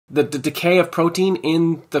the decay of protein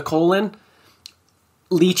in the colon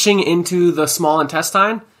leaching into the small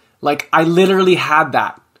intestine. Like, I literally had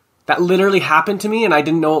that. That literally happened to me, and I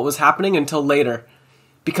didn't know it was happening until later.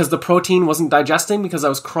 Because the protein wasn't digesting, because I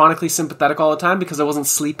was chronically sympathetic all the time, because I wasn't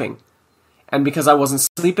sleeping. And because I wasn't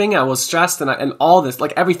sleeping, I was stressed, and all this,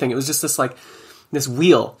 like everything. It was just this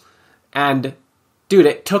wheel. And, dude,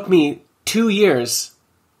 it took me 2 years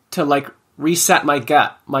to, like, reset my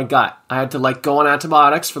gut. I had to, like, go on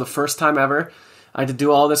antibiotics for the first time ever. I had to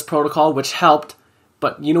do all this protocol, which helped.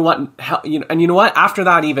 But you know what? And you know what? After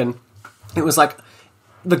that, even, it was like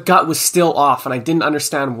the gut was still off, and I didn't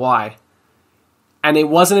understand why. And it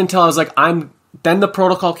wasn't until I was like, then the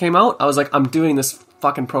protocol came out. I was like, I'm doing this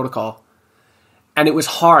fucking protocol. And it was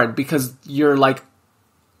hard because your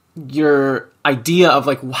idea of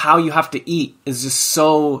like how you have to eat is just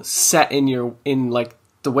so set in like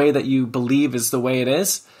the way that you believe is the way it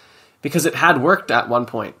is, because it had worked at one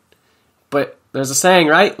point. But there's a saying,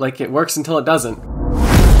 right? Like, it works until it doesn't.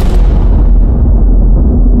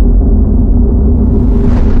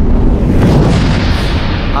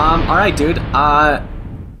 All right, dude. I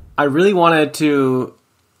really wanted to,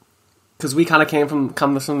 because we kind of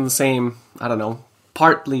come from the same, I don't know,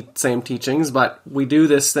 partly same teachings, but we do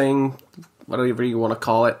this thing, whatever you want to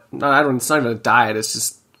call it. It's not even a diet. It's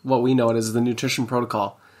just what we know it as, the nutrition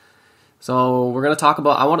protocol. So we're gonna talk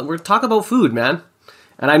about. We're talk about food, man.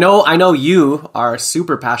 And I know you are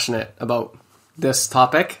super passionate about this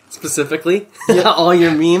topic specifically. Yeah. All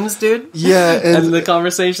your memes, dude. Yeah, and the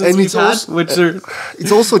conversations we've had, which are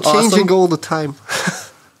it's also changing awesome. all the time.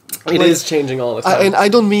 It is changing all the time. And I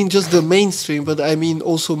don't mean just the mainstream, but I mean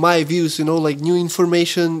also my views, like new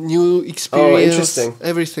information, new experience. Oh, interesting.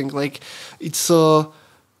 Everything. Like, it's,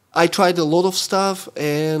 I tried a lot of stuff,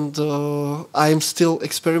 and I'm still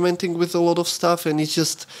experimenting with a lot of stuff, and it's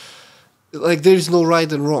just, like, there is no right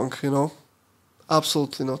and wrong,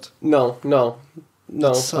 Absolutely not. No,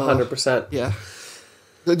 100%. Yeah.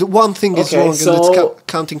 The one thing is wrong, and it's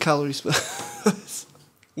counting calories.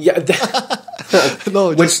 Yeah.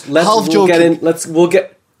 No, we'll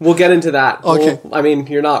get into that. Okay. I mean,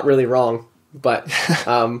 you're not really wrong, but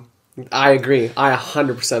I agree. I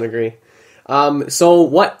 100% agree.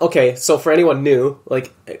 So for anyone new,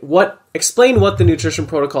 like, explain what the nutrition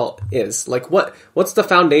protocol is. Like, what's the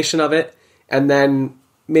foundation of it? And then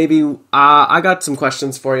maybe I got some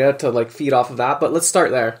questions for you to, like, feed off of that, but let's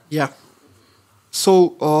start there. Yeah.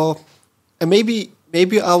 So, and maybe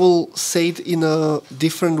I will say it in a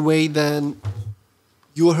different way than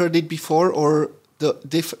you heard it before, or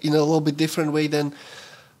in a little bit different way than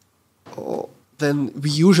we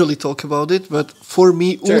usually talk about it. But for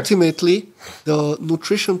me, sure. Ultimately, the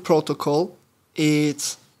nutrition protocol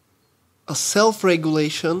is a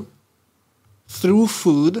self-regulation through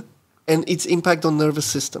food and its impact on nervous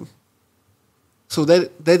system. So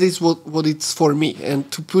that is what it's for me.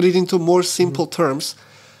 And to put it into more simple terms,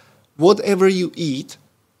 whatever you eat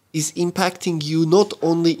is impacting you not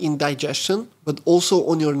only in digestion, but also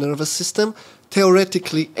on your nervous system,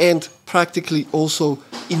 theoretically and practically also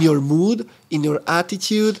in your mood, in your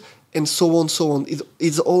attitude, and so on, so on.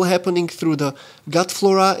 It's all happening through the gut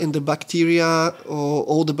flora and the bacteria, or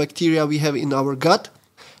all the bacteria we have in our gut.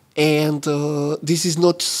 And this is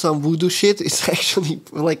not some voodoo shit. It's actually,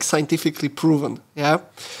 like, scientifically proven. Yeah.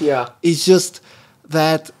 Yeah. It's just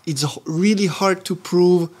that it's really hard to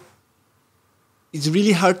prove. It's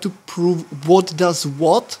really hard to prove what does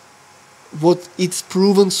what. What it's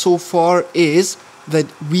proven so far is that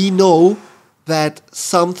we know that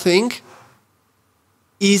something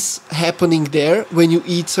is happening there when you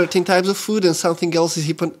eat certain types of food, and something else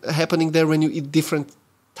is happening there when you eat different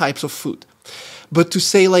types of food. But to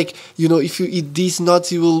say, like, if you eat these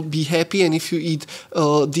nuts, you will be happy, and if you eat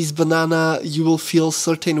this banana, you will feel a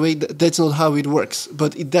certain way. That's not how it works.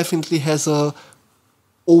 But it definitely has a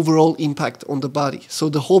overall impact on the body. So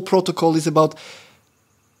the whole protocol is about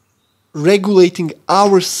regulating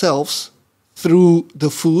ourselves through the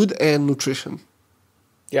food and nutrition.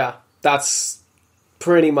 Yeah, that's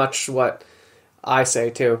pretty much what I say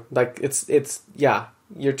too. Like, it's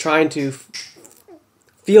you're trying to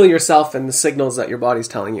feel yourself and the signals that your body's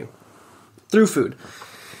telling you through food.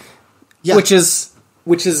 Yeah. Which is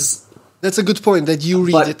that's a good point, that you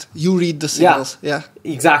read it. You read the signals. Yeah.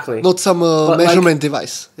 Exactly. Not some measurement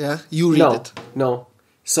device. Yeah. You read it. No.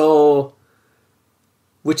 So,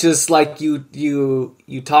 which is like you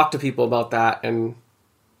talk to people about that, and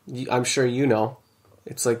I'm sure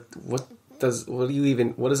it's like, what does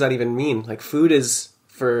that even mean? Like, food is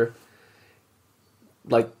for,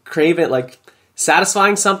 like, craving, like,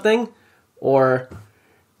 satisfying something, or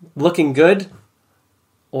looking good,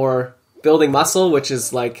 or building muscle, which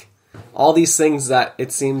is like all these things that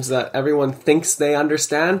it seems that everyone thinks they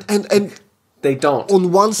understand, and they don't.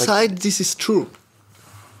 On one side, this is true.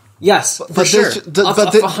 Yes, for sure.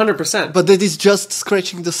 100%. But that is just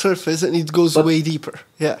scratching the surface, and it goes way deeper.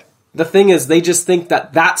 Yeah. The thing is, they just think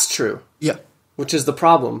that that's true. Yeah. Which is the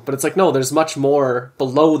problem. But it's like, no, there's much more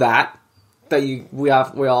below that we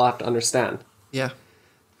all have to understand. Yeah.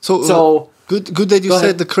 So good that you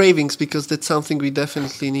said the cravings, because that's something we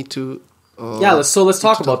definitely need to. Let's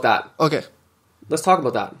talk about that. Okay. Let's talk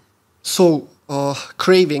about that. So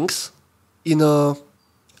cravings,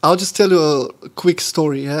 I'll just tell you a quick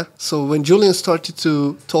story. Yeah. So when Julian started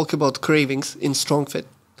to talk about cravings in StrongFit,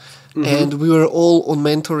 and we were all on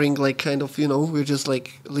mentoring, like kind of, we we're just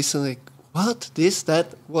like listening, like, what, this,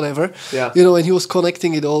 that, whatever. Yeah. And he was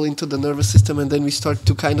connecting it all into the nervous system, and then we started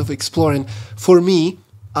to kind of explore. And for me,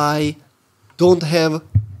 I don't have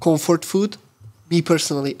comfort food. Me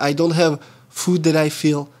personally, I don't have food that I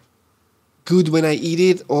feel good when I eat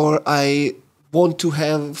it, or I want to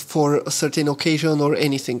have for a certain occasion or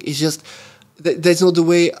anything. It's just that's not the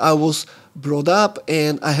way I was brought up,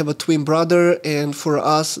 and I have a twin brother, and for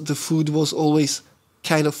us the food was always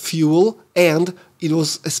kind of fuel, and it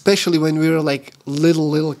was, especially when we were like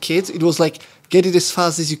little kids, it was like, get it as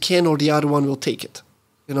fast as you can or the other one will take it.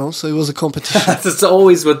 So it was a competition. It's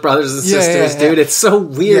always with brothers and sisters, dude. It's so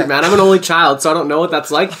weird, man. I'm an only child, so I don't know what that's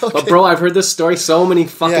like. Okay. But bro, I've heard this story so many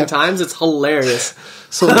fucking times. It's hilarious.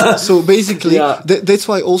 So basically, that's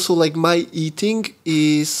why also like my eating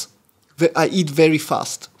is, I eat very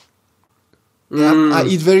fast. Yeah, I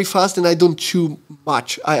eat very fast and I don't chew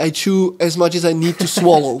much. I chew as much as I need to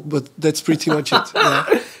swallow, but that's pretty much it.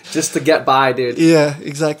 Yeah. Just to get by, dude. Yeah,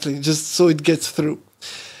 exactly. Just so it gets through.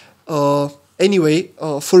 Anyway,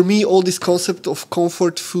 for me, all this concept of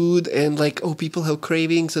comfort food and like, people have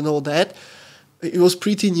cravings and all that, it was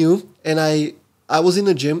pretty new. And I was in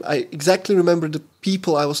a gym. I exactly remember the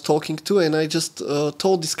people I was talking to, and I just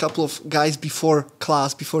told this couple of guys before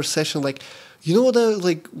class, before session, like, what,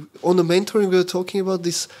 like on the mentoring we were talking about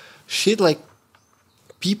this shit, like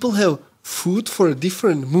people have food for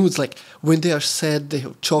different moods. Like when they are sad, they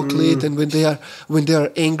have chocolate, and when they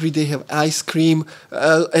are angry, they have ice cream.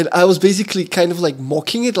 And I was basically kind of like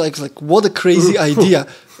mocking it, like what a crazy idea.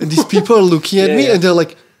 And these people are looking at me, and they're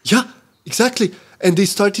like, yeah, exactly. And they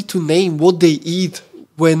started to name what they eat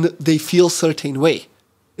when they feel certain way,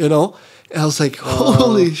 And I was like,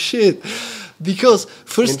 holy shit. Because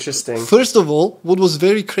first of all, what was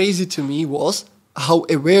very crazy to me was how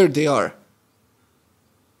aware they are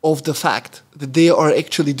of the fact that they are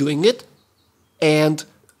actually doing it, and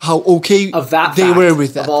how okay of that they were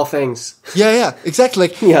with that. Of all things. Yeah, exactly.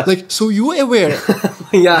 Like, so you aware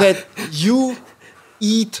that you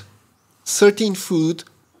eat certain food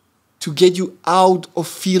to get you out of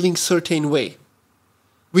feeling certain way.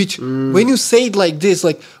 Which, when you say it like this,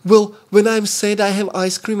 like, well, when I'm sad, I have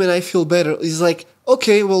ice cream and I feel better. It's like,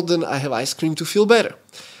 okay, well, then I have ice cream to feel better.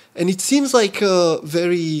 And it seems like a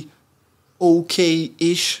very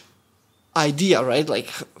okay-ish idea, right? Like,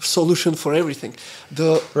 solution for everything.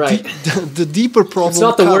 The deeper problem... It's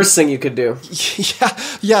not the worst thing you could do.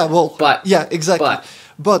 Exactly.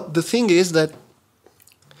 But the thing is that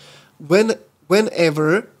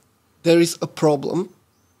whenever there is a problem,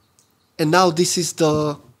 and now this is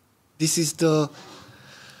the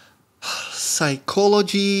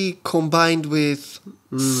psychology combined with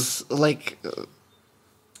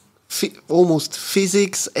almost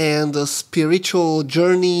physics and a spiritual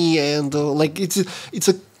journey, and it's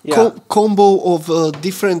a combo of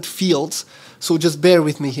different fields. So just bear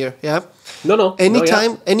with me here, yeah. No.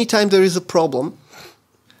 Anytime there is a problem,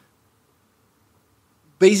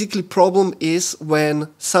 basically problem is when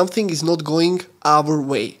something is not going our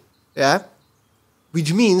way. Yeah,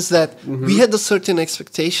 which means that we had a certain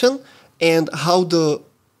expectation, and how the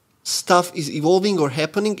stuff is evolving or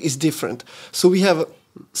happening is different. So we have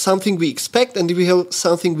something we expect, and we have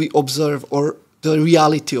something we observe, or the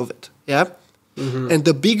reality of it. Yeah, and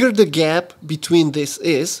the bigger the gap between this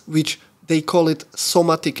is, which they call it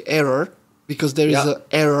somatic error, because there is an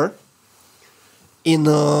error in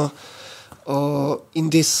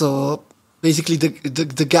this. Basically,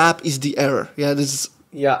 the gap is the error. Yeah,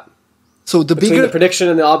 So between the prediction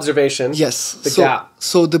and the observation, the gap.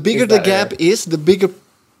 So the bigger the gap is, the bigger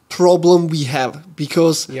problem we have,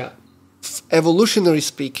 because evolutionary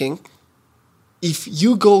speaking, if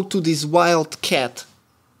you go to this wild cat,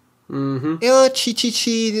 chi,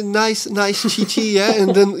 nice chi,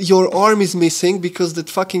 and then your arm is missing because that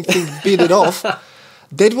fucking thing bit it off,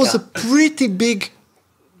 that was a pretty big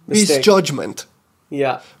misjudgment.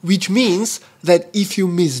 Yeah. Which means that if you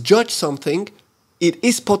misjudge something, it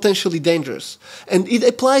is potentially dangerous. And it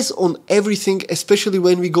applies on everything, especially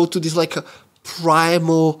when we go to these like a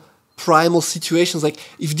primal situations. Like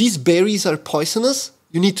if these berries are poisonous,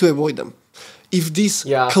 you need to avoid them. If this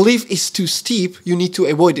cliff is too steep, you need to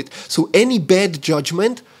avoid it. So any bad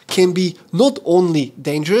judgment can be not only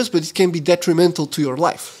dangerous, but it can be detrimental to your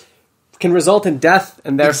life. Can result in death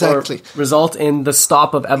and therefore result in the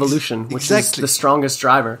stop of evolution, which is the strongest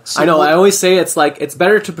driver. So I know. I always say it's like it's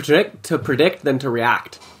better to predict than to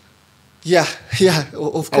react. Yeah,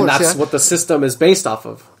 of course. And that's what the system is based off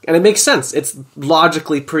of, and it makes sense. It's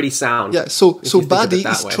logically pretty sound. Yeah. So body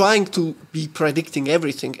is trying to be predicting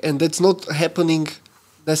everything, and that's not happening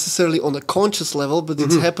necessarily on a conscious level, but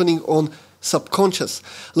it's happening on subconscious.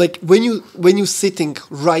 Like when you're sitting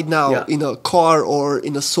right now in a car or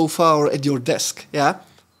in a sofa or at your desk,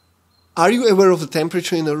 are you aware of the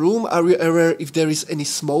temperature in a room? Are you aware if there is any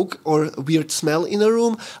smoke or weird smell in a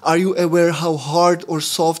room? Are you aware how hard or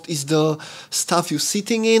soft is the stuff you're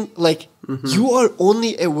sitting in? Like you are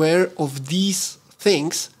only aware of these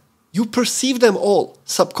things. You perceive them all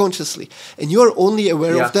subconsciously, and you are only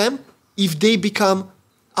aware of them if they become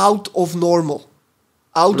out of normal.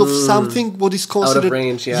 Out of something what is considered... Out of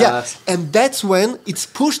range, yeah. And that's when it's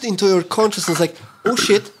pushed into your consciousness like, oh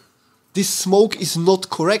shit, this smoke is not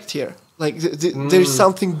correct here. Like, there's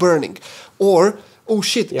something burning. Or, oh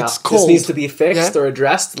shit, it's cold. This needs to be fixed or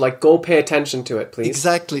addressed. Like, go pay attention to it, please.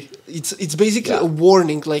 Exactly. It's basically a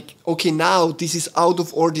warning. Like, okay, now this is out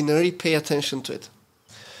of ordinary. Pay attention to it.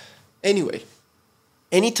 Anyway,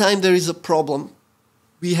 anytime there is a problem,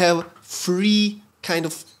 we have three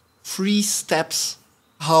steps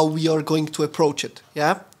how we are going to approach it,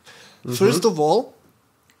 First of all,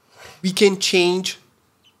 we can change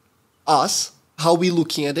us, how we're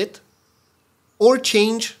looking at it, or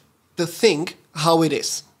change the thing, how it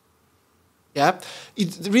is.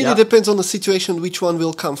 It really depends on the situation which one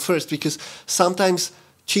will come first, because sometimes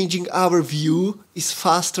changing our view is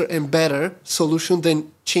faster and better solution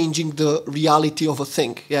than changing the reality of a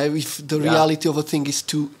thing, if the reality of a thing is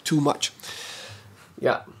too much.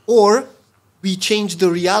 Or we change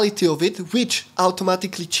the reality of it, which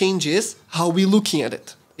automatically changes how we're looking at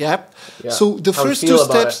it. So the first two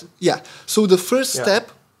steps. So the first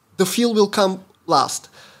step, the feel will come last.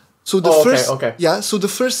 So the So the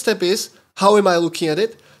first step is how am I looking at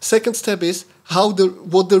it? Second step is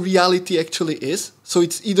what the reality actually is. So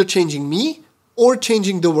it's either changing me or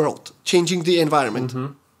changing the world, changing the environment,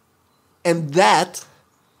 and that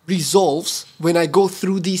resolves when I go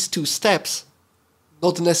through these two steps.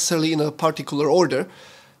 Not necessarily in a particular order,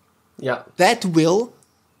 that will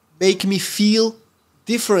make me feel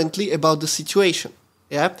differently about the situation.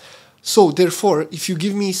 So therefore, if you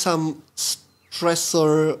give me some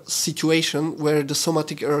stressor situation where the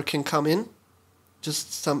somatic error can come in,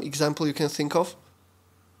 just some example you can think of.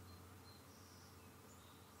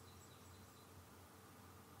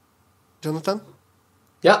 Jonathan?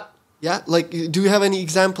 Like, do you have any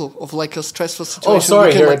example of like a stressful situation? Oh,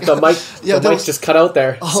 sorry, the mic just cut out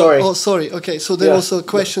there. Sorry. Sorry. Okay, so there was a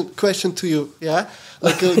question to you.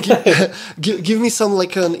 Like, give me some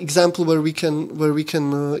like an example where we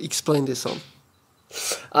can explain this on.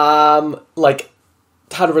 Like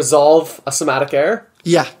how to resolve a somatic error.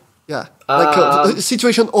 Like a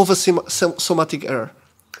situation of a somatic error.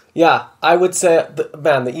 I would say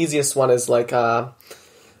the easiest one is like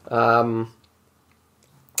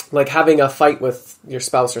having a fight with your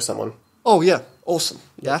spouse or someone. Oh, yeah. Awesome.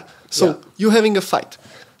 So you're having a fight.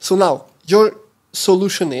 So now your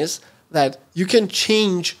solution is that you can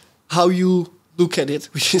change how you look at it,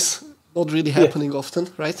 which is not really happening often,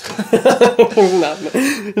 right?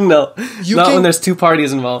 No. When there's two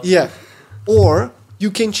parties involved. Or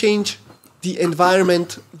you can change the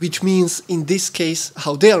environment, which means in this case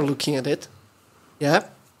how they are looking at it.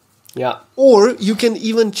 Or you can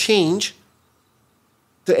even change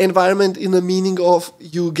the environment in the meaning of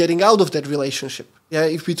you getting out of that relationship.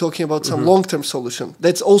 If we're talking about some long-term solution,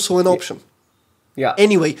 that's also an option.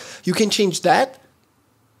 Anyway, you can change that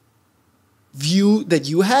view that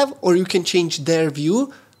you have, or you can change their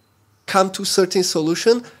view, come to certain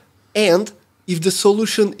solution, and if the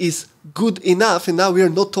solution is good enough, and now we are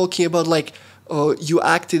not talking about like you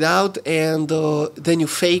acted out and then you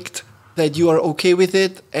faked that you are okay with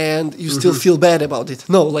it and you still feel bad about it.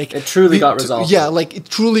 No, like it truly got resolved. Like it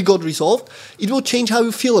truly got resolved. It will change how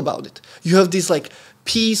you feel about it. You have this like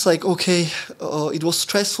peace, like okay, it was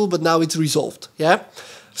stressful, but now it's resolved.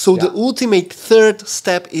 So the ultimate third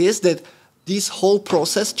step is that this whole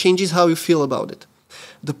process changes how you feel about it.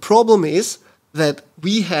 The problem is that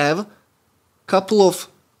we have a couple of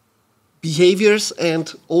behaviors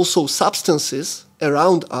and also substances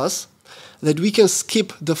around us that we can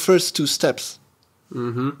skip the first two steps.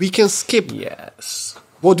 We can skip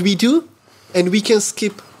what we do, and we can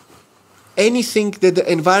skip anything that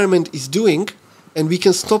the environment is doing, and we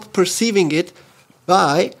can stop perceiving it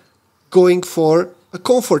by going for a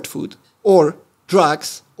comfort food or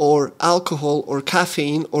drugs or alcohol or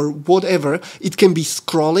caffeine or whatever. It can be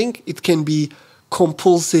scrolling, it can be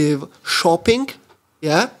compulsive shopping,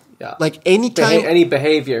 like any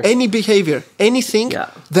behavior, anything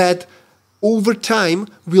that over time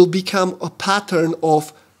will become a pattern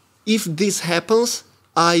of, if this happens,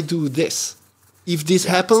 I do this. If this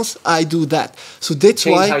happens, I do that. So that's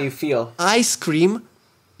Change why how you feel. Ice cream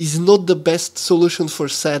is not the best solution for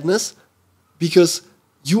sadness, because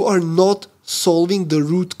you are not solving the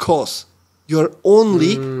root cause. You're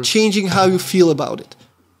only changing how you feel about it.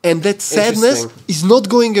 And that sadness is not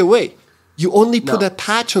going away. You only put a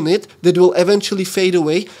patch on it that will eventually fade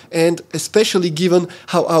away. And especially given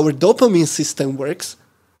how our dopamine system works,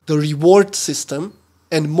 the reward system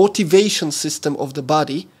and motivation system of the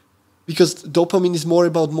body, because dopamine is more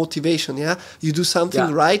about motivation, You do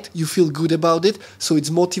something right, you feel good about it, so it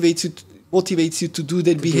motivates you to do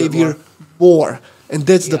that behavior more. And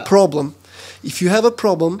that's the problem. If you have a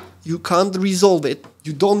problem, you can't resolve it,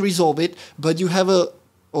 you don't resolve it, but you have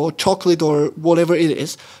or chocolate or whatever it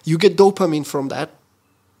is, you get dopamine from that,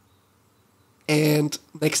 and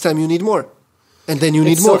next time you need more, and then you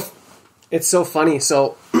need more. It's so funny.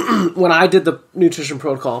 So when I did the nutrition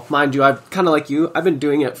protocol, mind you, I've kind of like you, I've been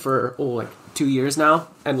doing it for 2 years now,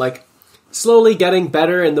 and like slowly getting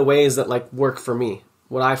better in the ways that like work for me,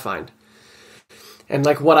 what I find. And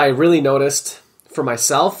like what I really noticed for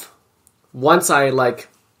myself, once I like,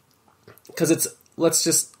 because it's,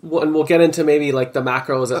 and we'll get into maybe like the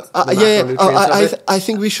macros. I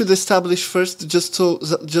think we should establish first, just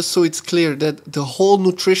so it's clear, that the whole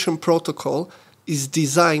nutrition protocol is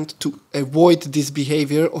designed to avoid this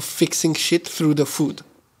behavior of fixing shit through the food.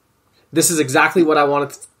 This is exactly what I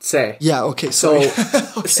wanted to say. Yeah, okay. So,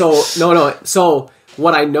 So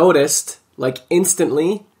what I noticed, like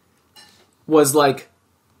instantly, was like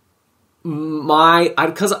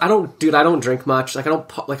because I don't drink much. Like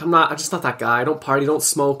I'm just not that guy. I don't party, don't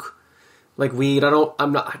smoke like weed. I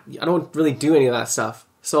don't really do any of that stuff.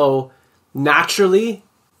 So naturally,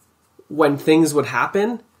 when things would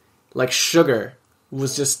happen, like sugar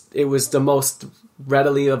it was the most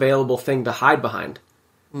readily available thing to hide behind.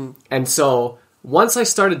 And so once I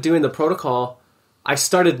started doing the protocol, I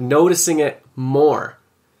started noticing it more.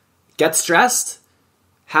 Get stressed,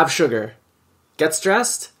 have sugar. Get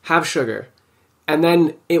stressed, have sugar. And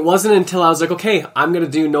then it wasn't until I was like, okay, I'm going to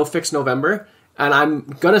do No Fix November, and I'm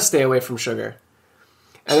going to stay away from sugar.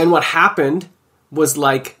 And then what happened was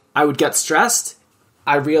like, I would get stressed.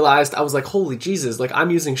 I realized, I was like, holy Jesus, like I'm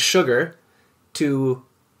using sugar to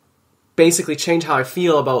basically change how I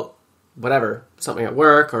feel about whatever, something at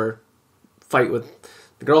work or fight with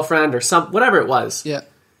the girlfriend or whatever it was. Yeah.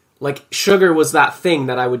 Like sugar was that thing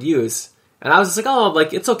that I would use. And I was just like, oh,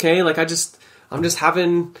 like it's okay. Like I'm just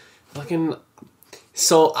having fucking,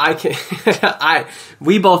 so I can,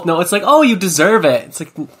 we both know it's like, oh, you deserve it. It's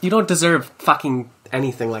like, you don't deserve fucking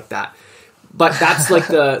anything like that. But that's like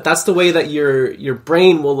that's the way that your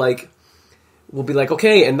brain will be like,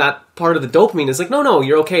 okay. And that part of the dopamine is like, no,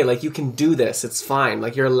 you're okay. Like you can do this. It's fine.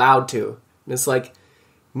 Like you're allowed to. And it's like,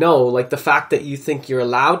 no, like the fact that you think you're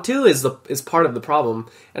allowed to is part of the problem.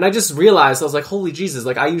 And I just realized, I was like, holy Jesus,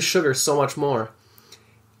 like I use sugar so much more.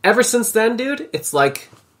 Ever since then, dude, it's like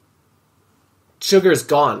sugar is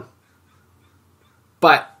gone.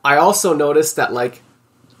 But I also noticed that like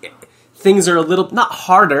things are a little, not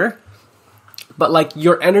harder, but like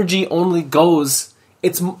your energy only goes,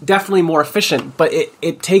 it's definitely more efficient, but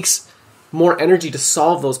it takes more energy to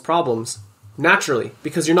solve those problems naturally,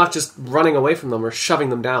 because you're not just running away from them or shoving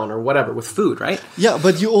them down or whatever with food, right? Yeah,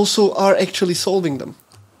 but you also are actually solving them.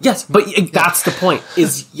 Yes, but that's the point,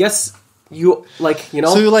 is yes, you like, you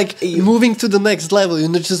know. So you're like moving to the next level. You're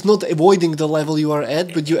just not avoiding the level you are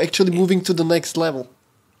at, but you're actually moving to the next level.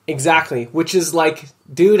 Exactly, which is like,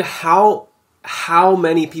 dude, how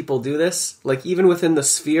many people do this? Like even within the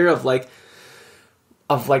sphere of the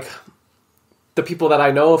people that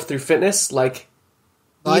I know of through fitness, like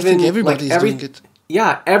I think everybody's doing it.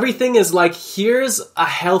 Yeah, everything is like, here's a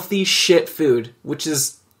healthy shit food, which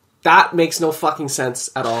is, that makes no fucking sense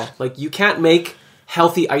at all. Like you can't make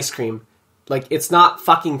healthy ice cream. Like it's not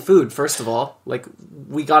fucking food, first of all. Like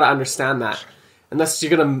we gotta understand that. Unless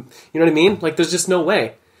you're gonna, you know what I mean? Like there's just no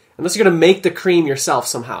way. unless you're gonna make the cream yourself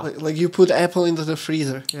somehow. Like you put apple into the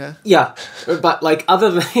freezer, yeah. Yeah, but like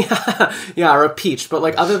other than yeah, or a peach. But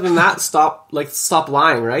like other than that, stop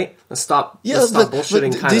lying, right? Let's stop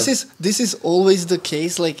bullshitting. This is always the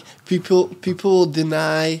case. Like people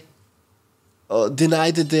deny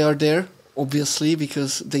that they are there. Obviously,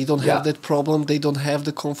 because they don't have that problem, they don't have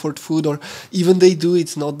the comfort food, or even they do,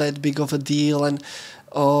 it's not that big of a deal. And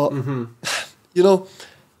you know,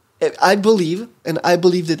 I believe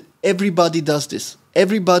that everybody does this.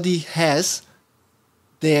 Everybody has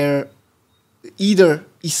their either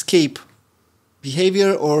escape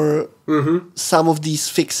behavior or some of these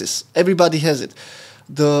fixes. Everybody has it.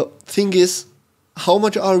 The thing is, how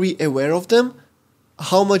much are we aware of them?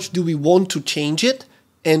 How much do we want to change it?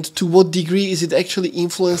 And to what degree is it actually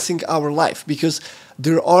influencing our life? Because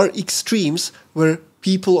there are extremes where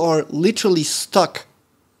people are literally stuck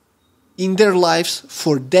in their lives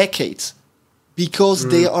for decades because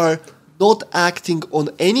they are not acting on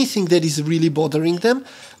anything that is really bothering them.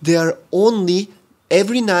 They are only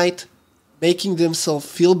every night making themselves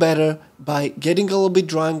feel better by getting a little bit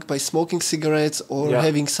drunk, by smoking cigarettes or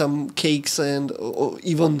having some cakes and or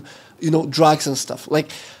even, drugs and stuff.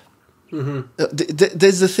 Like,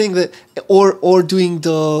 there's the thing that, or doing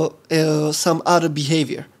the some other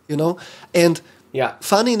behavior, and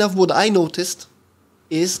funny enough, what I noticed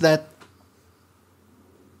is that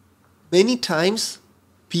many times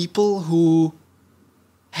people who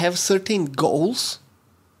have certain goals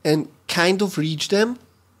and kind of reach them,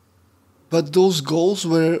 but those goals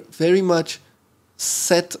were very much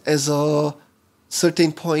set as a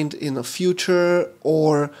certain point in the future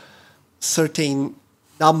or certain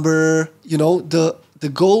number, the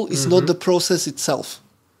goal is not the process itself.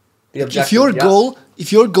 If your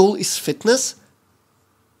goal is fitness,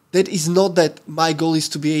 that is not that my goal is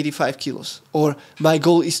to be 85 kilos or my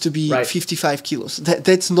goal is to be 55 kilos.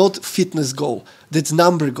 That's not fitness goal. That's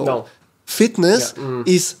number goal. No. Fitness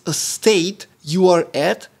is a state you are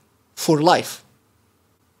at for life.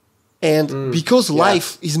 And because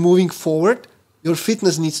life is moving forward, your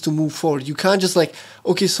fitness needs to move forward. You can't just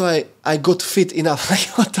okay, so I got fit enough. Like,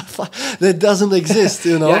 what the fuck? That doesn't exist,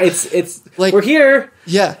 Yeah, it's like, we're here.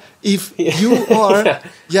 Yeah, if you are,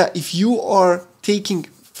 if you are taking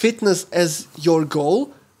fitness as your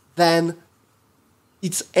goal, then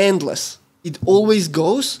it's endless. It always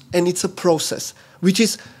goes, and it's a process, which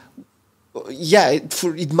is,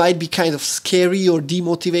 it might be kind of scary or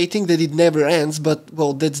demotivating that it never ends, but,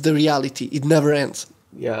 that's the reality. It never ends.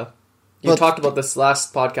 Yeah. You talked about this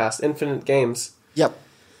last podcast, infinite games. Yep.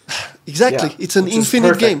 Exactly. Yeah. It's an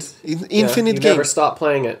infinite game. Infinite game. You never stop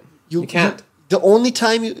playing it. You can't. The only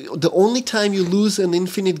time you lose an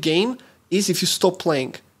infinite game is if you stop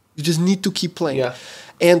playing. You just need to keep playing. Yeah.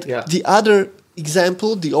 And the other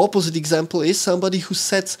example, the opposite example, is somebody who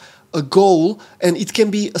sets a goal, and it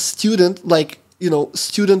can be a student,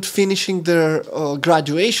 student finishing their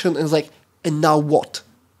graduation, and and now what?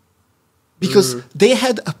 Because they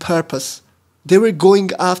had a purpose. They were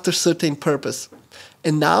going after certain purpose.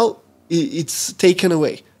 And now it's taken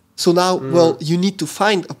away. So now, you need to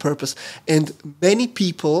find a purpose. And many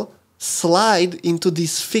people slide into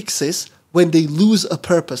these fixes when they lose a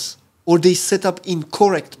purpose or they set up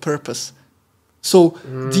incorrect purpose. So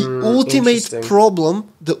the ultimate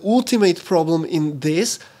problem in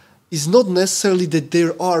this is not necessarily that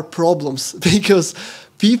there are problems, because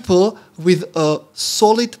people with a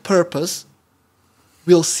solid purpose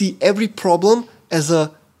will see every problem as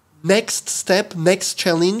a next step, next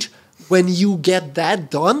challenge. When you get that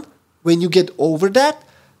done, when you get over that,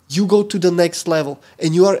 you go to the next level,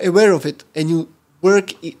 and you are aware of it, and you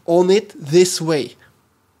work on it this way.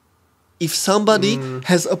 If somebody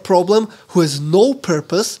has a problem who has no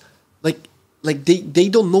purpose, like they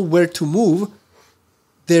don't know where to move,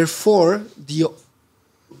 therefore the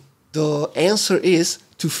answer is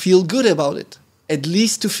to feel good about it. At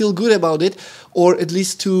least to feel good about it, or at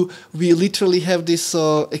least we literally have this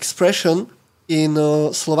expression in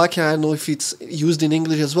Slovakia, I don't know if it's used in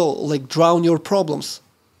English as well, like drown your problems.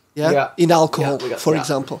 In alcohol, for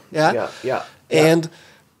example. And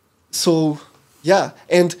so,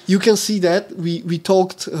 and you can see that we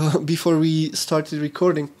talked before we started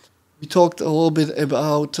recording, we talked a little bit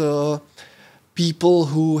about people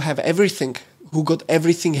who have everything, who got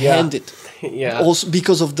everything handed. Also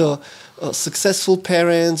because of the successful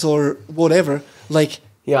parents or whatever.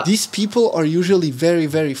 These people are usually very,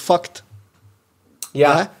 very fucked.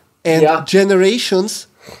 And generations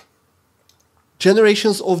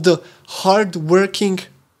of the hard-working,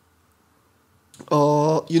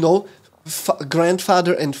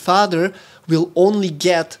 grandfather and father will only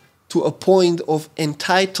get to a point of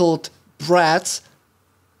entitled brats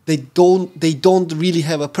they don't really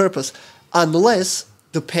have a purpose unless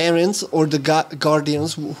the parents or the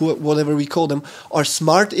guardians, whatever we call them, are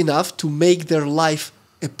smart enough to make their life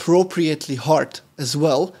appropriately hard as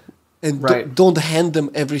well, and don't hand them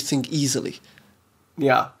everything easily.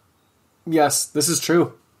 Yeah. Yes, this is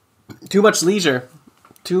true. Too much leisure.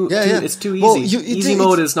 It's too easy. Well, easy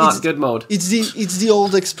mode is not good mode. It's the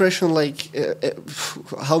old expression, like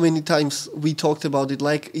how many times we talked about it,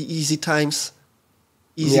 like easy times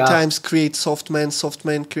create soft men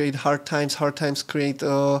create hard times create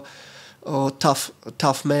tough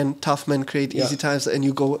men create easy times, and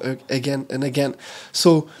you go again and again.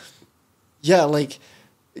 So like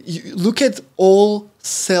you look at all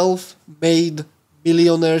self-made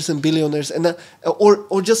millionaires and billionaires, and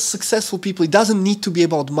or just successful people. It doesn't need to be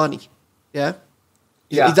about money. It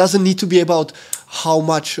doesn't need to be about how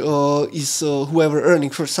much is whoever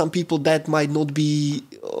earning. For some people that might not be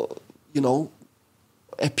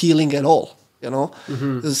appealing at all.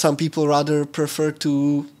 Some people rather prefer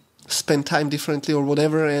to spend time differently or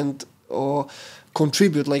whatever, and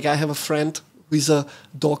contribute. Like I have a friend who is a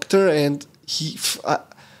doctor, and he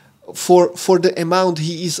for the amount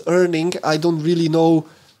he is earning, I don't really know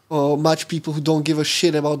much people who don't give a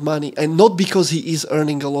shit about money. And not because he is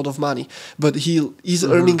earning a lot of money, but he is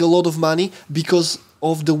earning a lot of money because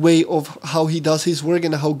of the way of how he does his work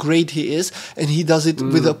and how great he is. And he does it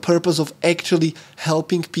with a purpose of actually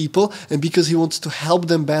helping people. And because he wants to help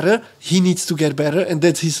them better, he needs to get better. And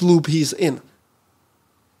that's his loop he's in.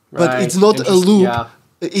 Right. But it's not a loop. Yeah.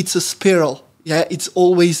 It's a spiral. Yeah, it's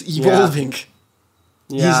always evolving.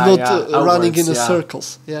 He's not running in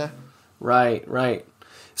circles. Yeah. Right.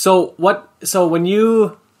 So when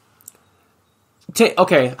you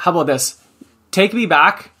okay, how about this? Take me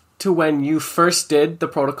back to when you first did the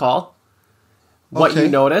protocol. What you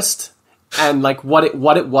noticed and like what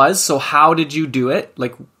it was. So how did you do it?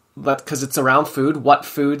 Like, because it's around food. What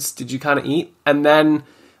foods did you kind of eat? And then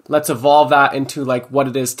let's evolve that into like what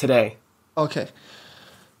it is today. Okay.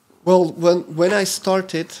 Well, when I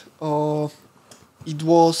started, it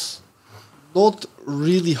was not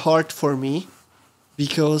really hard for me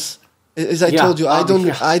because, as I told you, I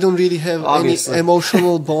don't really have any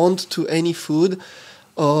emotional bond to any food.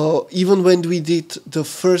 Even when we did the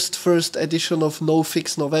first edition of No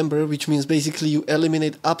Fix November, which means basically you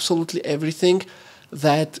eliminate absolutely everything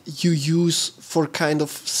that you use for kind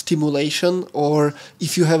of stimulation, or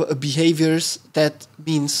if you have behaviors, that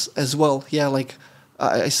means as well. Yeah, like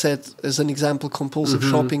I said, as an example, compulsive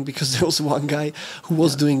shopping, because there was one guy who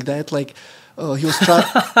was doing that. Like, he was trying...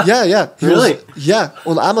 Really?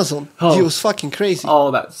 On Amazon. Oh. He was fucking crazy. Oh,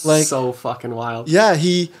 that's like, so fucking wild. Yeah,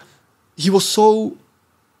 he was so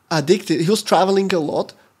addicted. He was traveling a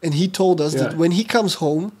lot, and he told us that when he comes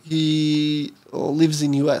home, he lives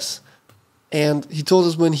in US, and he told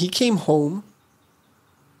us when he came home,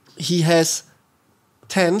 he has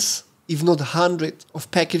tens, if not 100, of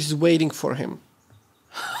packages waiting for him.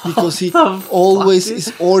 Because he always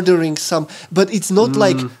is ordering some, but it's not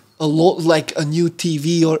like a lot, like a new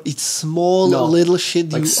TV, or it's small little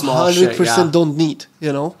shit like you 100% don't need,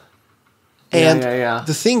 And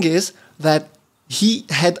the thing is that he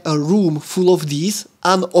had a room full of these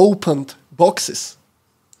unopened boxes.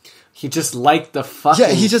 He just liked the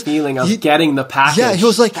fucking feeling of getting the package. Yeah, he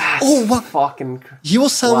was like, what? Fucking. He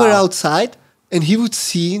was somewhere outside, and he would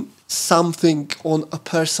see something on a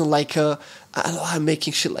person, like I'm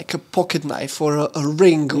making shit, like a pocket knife or a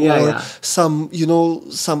ring some,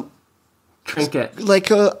 some trinket,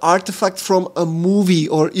 like a artifact from a movie,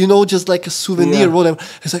 or just like a souvenir, whatever.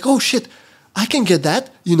 It's like, oh shit, I can get that,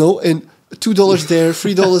 and $2 there,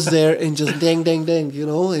 $3 there, and just dang,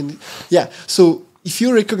 and So if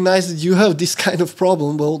you recognize that you have this kind of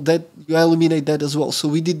problem, well, that you eliminate that as well. So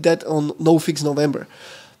we did that on No Fix November.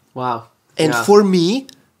 Wow. And for me,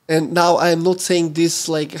 and now I am not saying this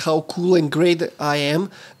like how cool and great I am,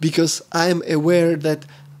 because I am aware that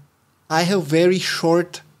I have very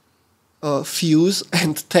short fuse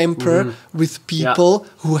and temper with people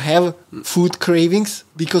who have food cravings,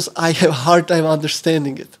 because I have a hard time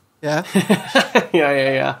understanding it. Yeah.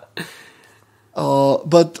 Yeah.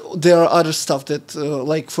 But there are other stuff that,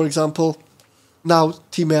 like, for example, now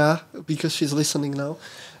Timea, because she's listening now,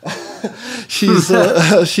 she's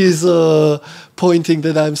pointing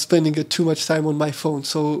that I'm spending too much time on my phone.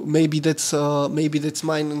 So maybe that's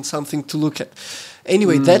mine and something to look at.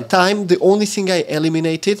 Anyway, that time, the only thing I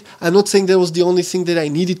eliminated, I'm not saying that was the only thing that I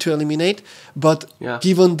needed to eliminate, but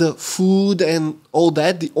given the food and all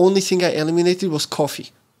that, the only thing I eliminated was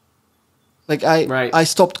coffee. Like I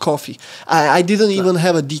stopped coffee. I didn't even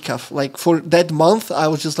have a decaf. Like for that month, I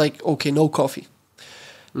was just like, okay, no coffee.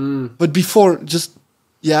 But before, just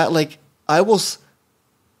Yeah, like I was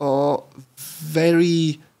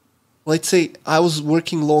very, let's say I was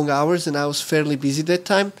working long hours and I was fairly busy that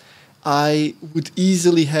time. I would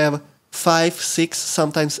easily have 5, 6,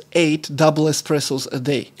 sometimes 8 double espressos a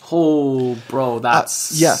day. Oh, bro,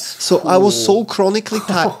 that's yeah. So cool. I was so chronically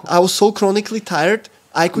tired. I was so chronically tired.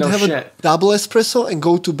 I could have a double espresso and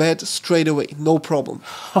go to bed straight away, no problem.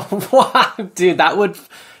 Wow, dude, that would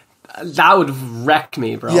wreck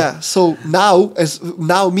me, bro. Yeah. So now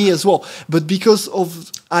me as well, but because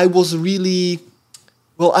of I was really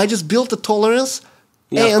well, I just built a tolerance,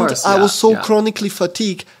 and I was so chronically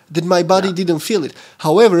fatigued that my body didn't feel it.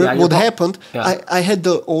 However, what happened? I had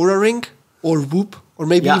the Oura Ring or Whoop, or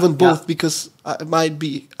maybe even both, because I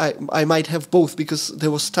might have both, because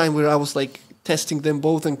there was time where I was like testing them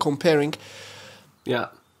both and comparing. Yeah.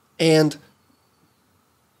 And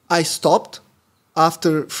I stopped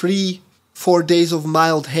after 3-4 days of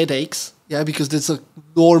mild headaches. Yeah, because that's a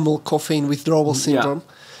normal caffeine withdrawal syndrome.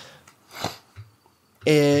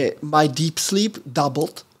 My deep sleep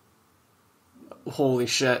doubled. Holy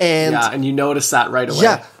shit. And you noticed that right away.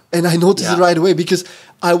 Yeah, and I noticed it right away, because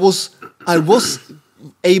I was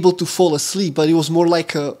able to fall asleep, but it was more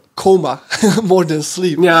like a coma more than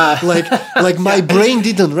sleep. Yeah. Like my brain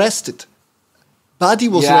didn't rest it. Body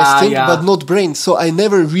was resting, but not brain. So I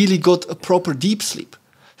never really got a proper deep sleep.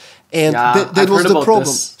 And that was the problem.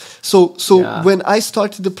 This. So when I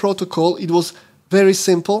started the protocol, it was very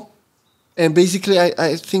simple. And basically,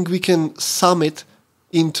 I think we can sum it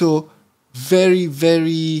into very,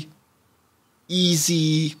 very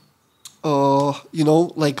easy,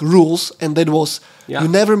 like rules. And that was you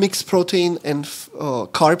never mix protein and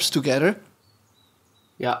carbs together.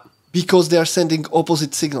 Yeah. Because they are sending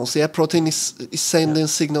opposite signals. Yeah, protein is sending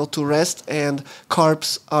signal to rest, and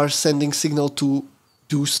carbs are sending signal to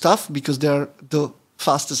do stuff because they are the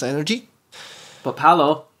fastest energy. But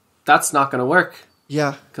Paolo, that's not going to work.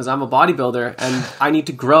 Yeah. Because I'm a bodybuilder and I need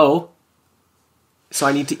to grow. So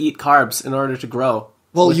I need to eat carbs in order to grow.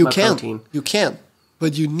 Well, you can. Protein. You can.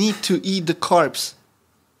 But you need to eat the carbs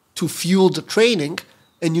to fuel the training,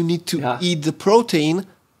 and you need to eat the protein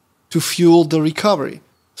to fuel the recovery.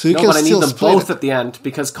 So you can but I need them both it. At the end,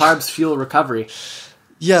 because carbs fuel recovery.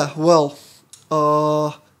 Yeah, well,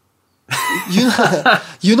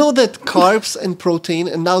 you know that carbs and protein,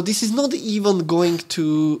 and now this is not even going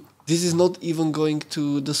to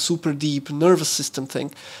the super deep nervous system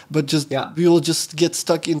thing, but just we will just get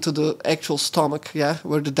stuck into the actual stomach,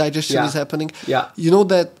 where the digestion is happening. Yeah. You know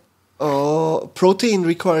that protein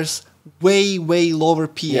requires way lower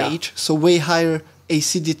pH, so way higher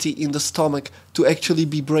acidity in the stomach to actually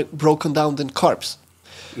be broken down than carbs.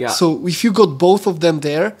 Yeah. So if you got both of them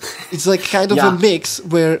there, it's like kind of a mix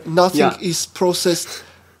where nothing is processed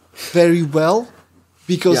very well,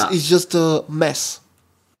 because it's just a mess.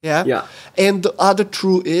 Yeah? Yeah. And the other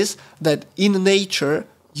truth is that in nature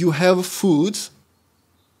you have foods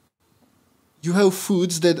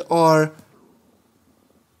that are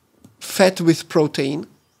fed with protein.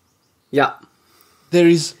 Yeah. There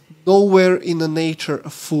is nowhere in the nature a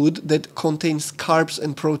food that contains carbs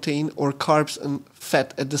and protein, or carbs and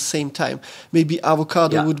fat at the same time. Maybe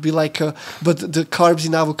avocado would be like but the carbs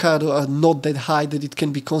in avocado are not that high that it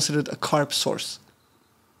can be considered a carb source.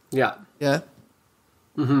 Yeah. Yeah.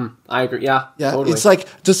 Mm-hmm. I agree. Yeah. Yeah. Totally. It's like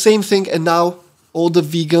the same thing. And now all the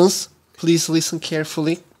vegans, please listen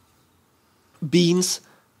carefully. Beans,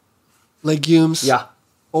 legumes,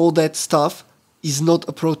 all that stuff is not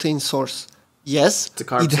a protein source. Yes,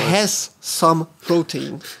 it has some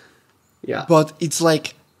protein. Yeah. But it's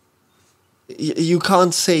like you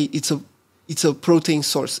can't say it's a protein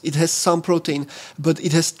source. It has some protein, but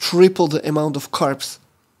it has triple the amount of carbs.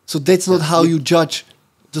 So that's not how you judge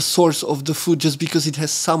the source of the food just because it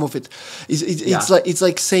has some of it. It's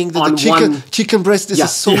like saying that the chicken breast is a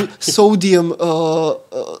sodium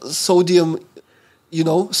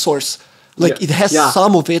source. Like it has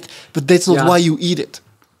some of it, but that's not why you eat it.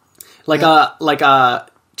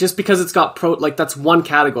 Just because it's got that's one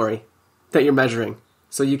category that you're measuring.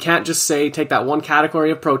 So you can't just take that one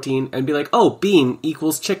category of protein and be like, oh, bean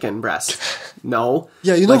equals chicken breast. No.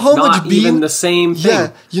 Yeah, you know how much bean... even the same thing.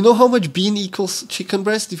 Yeah, you know how much bean equals chicken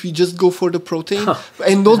breast if you just go for the protein?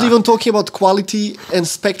 And not even talking about quality and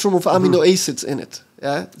spectrum of amino acids in it.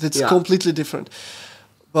 Yeah, that's completely different.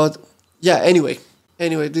 But yeah, anyway,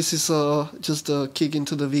 this is just a kick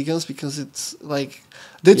into the vegans, because it's like...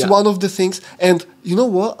 That's one of the things. And you know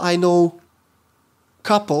what? I know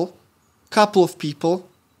couple of people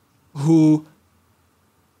who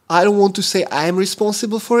I don't want to say I am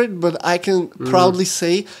responsible for it, but I can proudly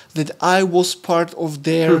say that I was part of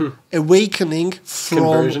their awakening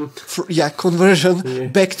from conversion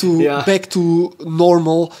back to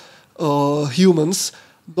normal humans,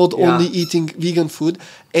 not only eating vegan food,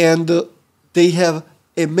 and they have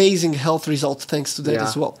amazing health results thanks to that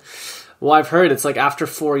as well. Well, I've heard it's like after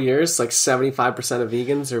 4 years, like 75% of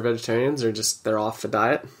vegans or vegetarians are they're off the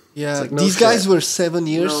diet. Yeah, like, these guys were 7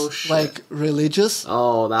 years, like, religious.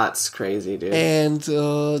 Oh, that's crazy, dude. And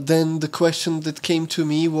then the question that came to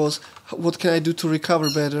me was, what can I do to recover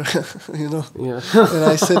better? You know? Yeah. And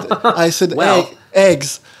I said well,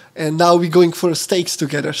 eggs. And now we're going for steaks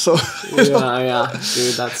together. So yeah,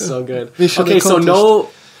 dude, that's so good. Okay, so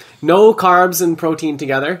no carbs and protein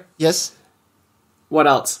together. Yes. What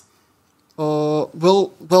else?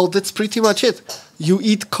 Well, that's pretty much it. You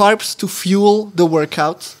eat carbs to fuel the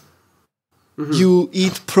workout. Mm-hmm. You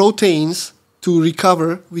eat proteins to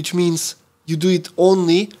recover, which means you do it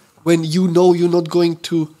only when you know you're not going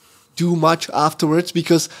to do much afterwards.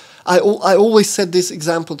 Because I always said this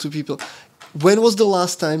example to people. When was the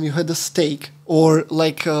last time you had a steak or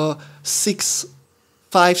like 6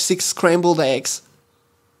 scrambled eggs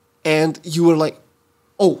and you were like,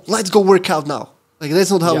 oh, let's go work out now? Like,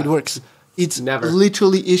 that's not how it works. It's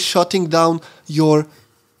literally is shutting down your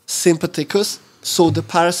sympathicus, so the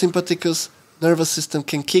parasympathicus nervous system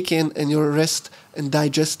can kick in and your rest and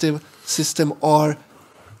digestive system are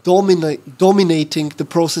dominating the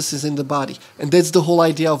processes in the body. And that's the whole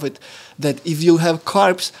idea of it, that if you have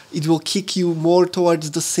carbs, it will kick you more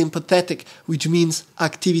towards the sympathetic, which means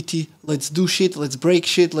activity. Let's do shit, let's break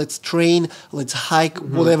shit, let's train, let's hike,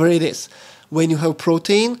 whatever it is. When you have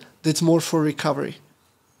protein, that's more for recovery.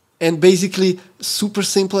 And basically, super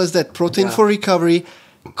simple as that. Protein for recovery,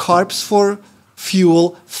 carbs for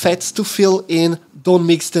fuel, fats to fill in, don't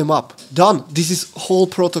mix them up. Done. This is whole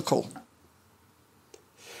protocol.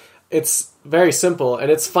 It's very simple, and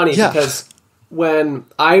it's funny because when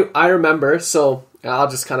I remember, so I'll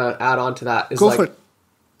just kind of add on to that. Is Go for it.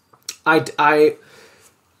 I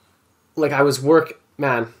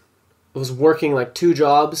was working like 2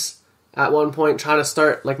 jobs at one point, trying to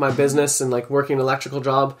start like my business and like working an electrical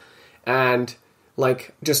job, and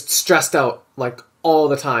like just stressed out like all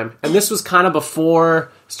the time. And this was kind of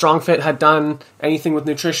before StrongFit had done anything with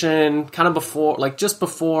nutrition, kind of before, like just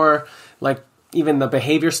before like even the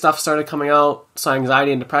behavior stuff started coming out, so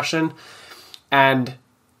anxiety and depression. And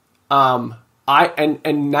now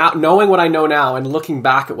knowing what I know now and looking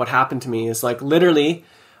back at what happened to me is like literally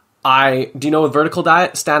do you know what vertical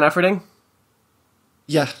diet, Stan Efforting?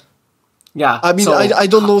 Yeah. Yeah. I mean, so, I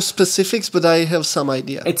don't know specifics, but I have some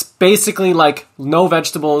idea. It's basically like no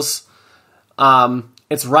vegetables.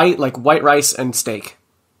 It's like white rice and steak.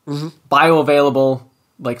 Mm-hmm. Bioavailable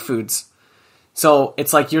like foods. So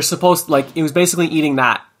it's like you're supposed to, like, it was basically eating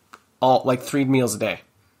that all like 3 meals a day.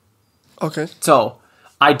 Okay. So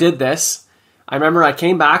I did this. I remember I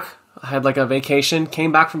came back. I had like a vacation,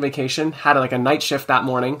 came back from vacation, had like a night shift that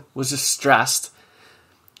morning, was just stressed.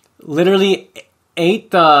 Literally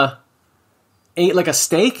ate like a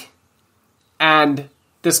steak. And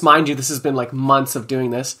this, mind you, this has been like months of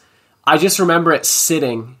doing this. I just remember it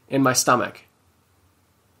sitting in my stomach.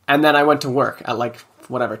 And then I went to work at like,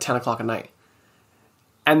 10 o'clock at night.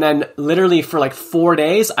 And then literally for like 4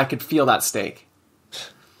 days, I could feel that steak.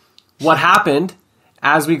 What happened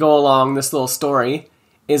as we go along this little story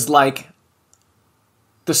is like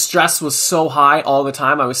the stress was so high all the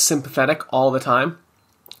time. I was sympathetic all the time.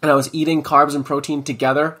 And I was eating carbs and protein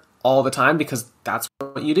together all the time because that's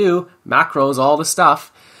what you do. Macros, all the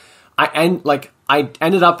stuff. I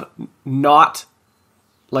ended up not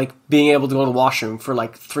like being able to go to the washroom for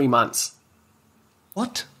like 3 months.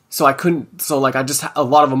 What? So I couldn't, so like I just had a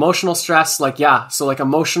lot of emotional stress, like, yeah. So like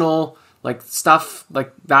emotional, like stuff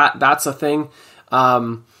like that's a thing.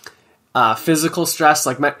 Physical stress,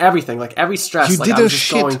 like everything, like every stress. You like, did I was a just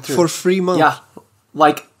shit going through. for 3 months. Yeah.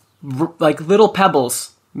 Like little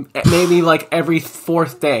pebbles, maybe like every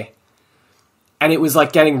 4th day. And it was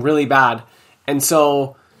like getting really bad. And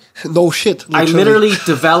so. No shit. Literally. I literally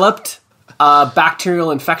developed a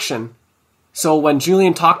bacterial infection. So when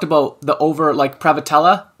Julian talked about the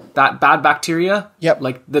Prevotella, that bad bacteria,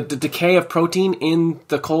 like the decay of protein in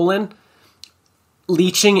the colon,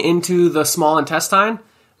 leaching into the small intestine,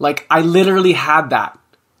 like I literally had that.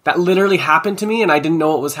 That literally happened to me, and I didn't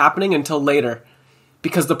know it was happening until later.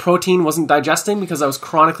 Because the protein wasn't digesting, because I was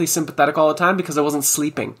chronically sympathetic all the time, because I wasn't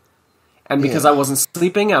sleeping. And because I wasn't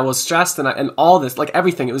sleeping, I was stressed, and all this, like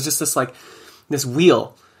everything. It was just this like, this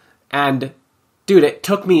wheel. And dude, it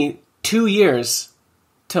took me 2 years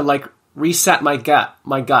to like reset my gut.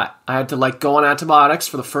 I had to like go on antibiotics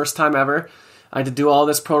for the first time ever. I had to do all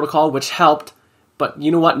this protocol, which helped. But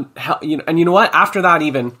you know what? And you know what? After that,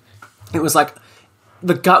 even it was like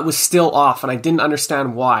the gut was still off, and I didn't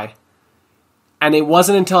understand why. And it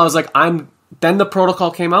wasn't until I was like, then the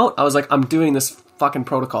protocol came out. I was like, I'm doing this fucking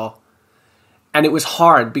protocol, and it was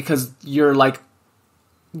hard because your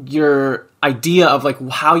idea of like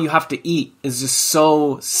how you have to eat is just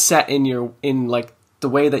so set in like the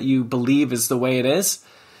way that you believe is the way it is,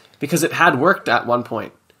 because it had worked at one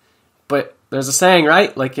point. But there's a saying,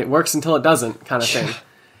 right? Like it works until it doesn't, kind of thing.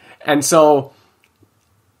 And so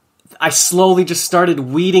I slowly just started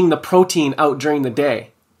weeding the protein out during the day.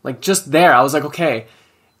 Like just there, I was like, okay.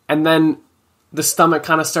 And then the stomach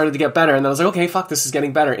kind of started to get better. And then I was like, okay, fuck, this is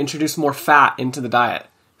getting better. Introduce more fat into the diet.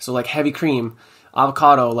 So like heavy cream,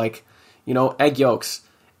 avocado, like, egg yolks.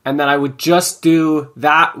 And then I would just do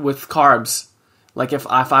that with carbs. Like if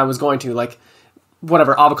I was going to, like,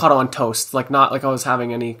 whatever, avocado on toast. Like not like I was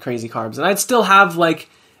having any crazy carbs. And I'd still have like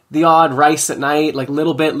the odd rice at night, like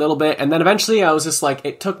little bit. And then eventually I was just like,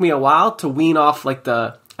 it took me a while to wean off like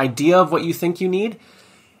the idea of what you think you need.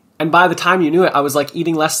 And by the time you knew it, I was like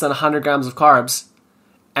eating less than 100 grams of carbs.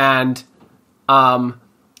 And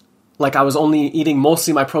like I was only eating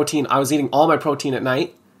mostly my protein. I was eating all my protein at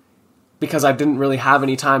night because I didn't really have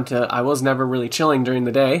any time I was never really chilling during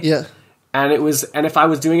the day. Yeah. And if I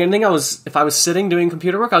was doing anything, if I was sitting doing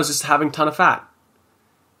computer work, I was just having a ton of fat.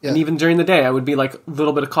 Yeah. And even during the day, I would be like a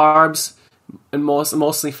little bit of carbs and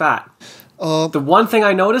mostly fat. The one thing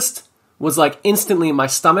I noticed was like instantly my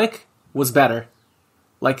stomach was better.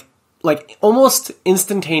 Like almost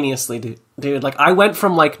instantaneously, dude. Like I went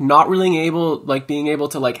from like not really being able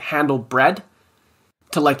to like handle bread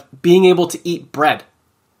to like being able to eat bread.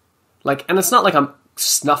 Like, and it's not like I'm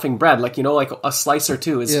snuffing bread, like, like a slice or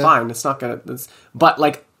two is fine. It's not gonna, but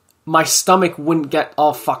like my stomach wouldn't get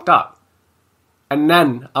all fucked up. And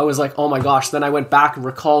then I was like, oh my gosh. Then I went back and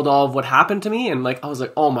recalled all of what happened to me. And like, I was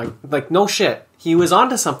like, oh my, like no shit. He was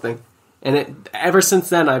onto something. And ever since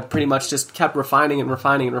then, I've pretty much just kept refining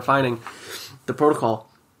the protocol.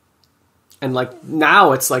 And like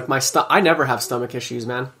now it's like I never have stomach issues,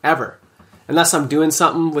 man, ever. Unless I'm doing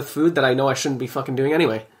something with food that I know I shouldn't be fucking doing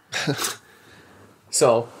anyway.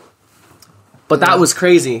 So, but that was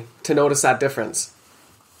crazy to notice that difference.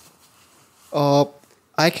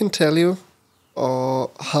 I can tell you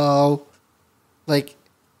how, like,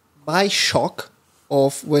 my shock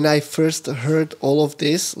of when I first heard all of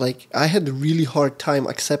this, like, I had a really hard time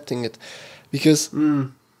accepting it, because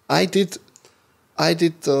I did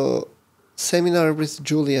the seminar with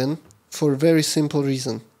Julian for a very simple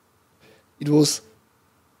reason. It was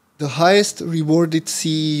the highest rewarded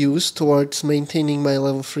CEUs towards maintaining my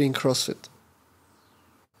level 3 in CrossFit.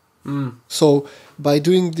 So by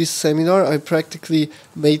doing this seminar, I practically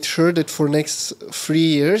made sure that for next 3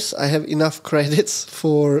 years I have enough credits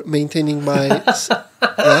for maintaining my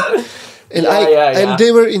And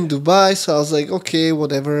they were in Dubai, so I was like, okay,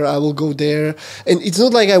 whatever, I will go there. And it's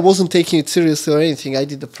not like I wasn't taking it seriously or anything. I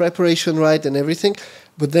did the preparation right and everything.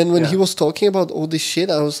 But then when he was talking about all this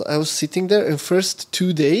shit, I was sitting there, and first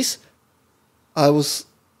 2 days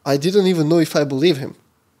I didn't even know if I believe him.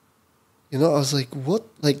 I was like, what?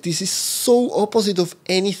 Like, this is so opposite of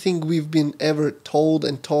anything we've been ever told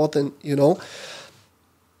and taught, and,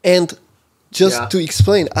 And just to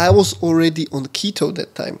explain, I was already on keto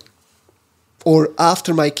that time. Or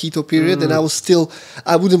after my keto period, and I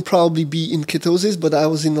wouldn't probably be in ketosis, but I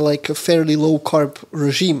was in like a fairly low carb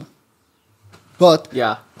regime. But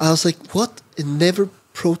I was like, what? And never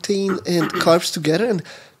protein and carbs together, and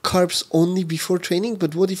carbs only before training?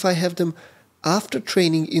 But what if I have them after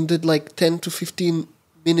training in that like 10 to 15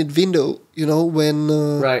 minute window,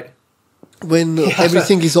 when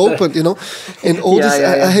everything is open, and all this,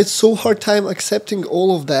 I had so hard time accepting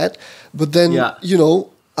all of that. But then,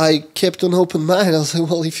 I kept an open mind. I was like,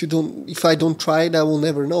 well, if I don't try it, I will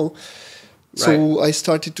never know. So I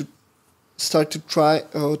started to try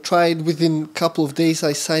it. Within a couple of days,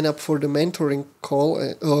 I signed up for the mentoring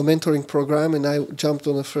program, and I jumped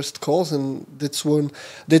on the first calls, and that's when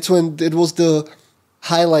it was the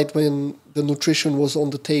highlight, when the nutrition was on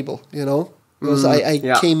the table, because I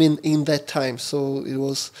came in that time, so it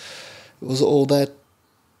was all that.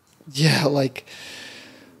 Like,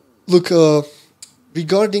 look,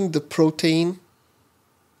 regarding the protein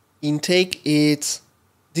intake, this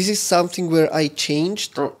is something where I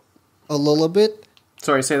changed a little bit.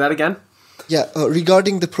 Sorry, say that again? Yeah,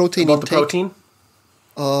 regarding the protein intake. The protein?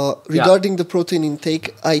 Regarding the protein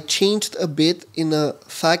intake, I changed a bit in the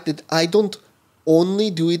fact that I don't only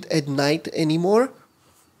do it at night anymore.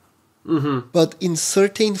 But in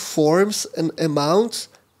certain forms and amounts,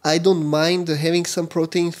 I don't mind having some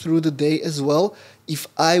protein through the day as well if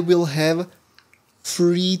I will have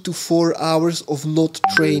 3 to 4 hours of not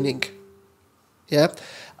training. Yeah,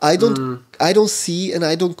 I don't see and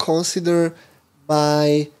I don't consider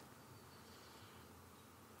my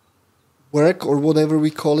work or whatever we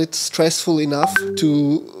call it stressful enough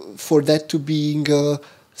for that to being a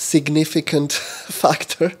significant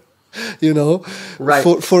factor, right?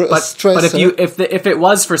 For a stressor. But if it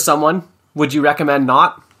was for someone, would you recommend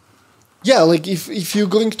not? Yeah, like if you're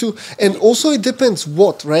going to, and also it depends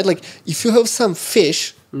what, right? Like if you have some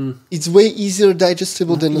fish, it's way easier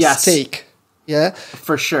digestible than a steak. Yeah,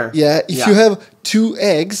 for sure. Yeah, if you have 2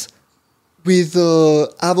 eggs with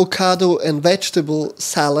avocado and vegetable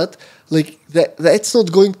salad, like that's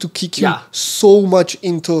not going to kick you so much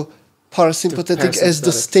into parasympathetic as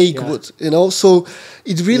the steak would, So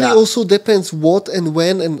it really also depends what and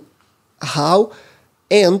when and how,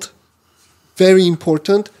 and very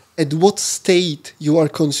important, at what state you are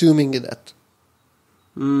consuming it at.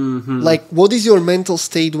 Mm-hmm. Like, what is your mental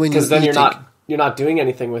state when you're eating? Because then you're not doing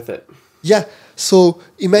anything with it. Yeah. So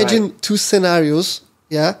imagine 2 scenarios.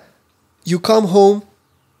 Yeah. You come home.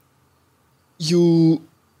 You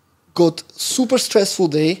got super stressful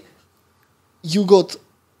day. You got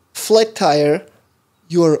flat tire.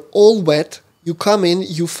 You're all wet. You come in.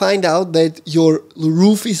 You find out that your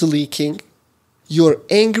roof is leaking. You're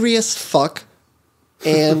angry as fuck.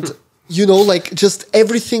 And, like just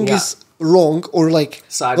everything is wrong, or like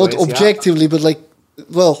sideways, not objectively, but like,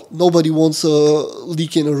 well, nobody wants a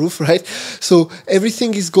leak in a roof, right? So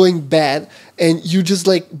everything is going bad. And you just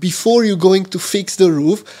like, before you're going to fix the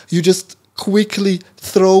roof, you just quickly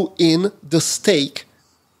throw in the steak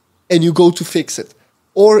and you go to fix it.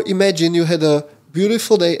 Or imagine you had a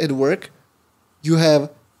beautiful day at work. You have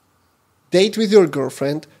date with your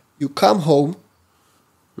girlfriend. You come home.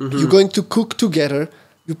 You're going to cook together.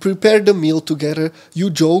 You prepare the meal together. You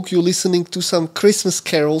joke. You're listening to some Christmas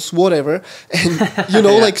carols, whatever. And,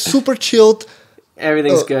 like super chilled.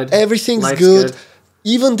 Everything's good. Everything's good.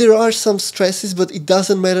 Even there are some stresses, but it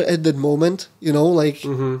doesn't matter at that moment. You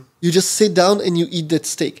just sit down and you eat that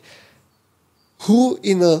steak. Who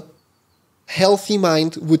in a healthy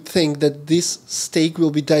mind would think that this steak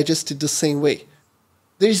will be digested the same way?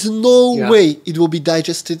 There is no way it will be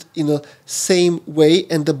digested in the same way,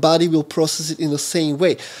 and the body will process it in the same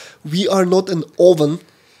way. We are not an oven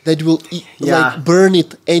that will burn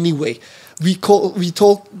it anyway. We're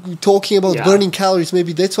talking about burning calories.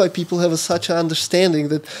 Maybe that's why people have such an understanding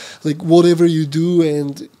that, like, whatever you do,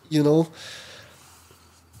 and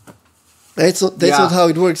that's not how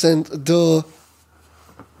it works. And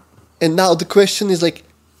now the question is like,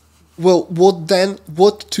 well,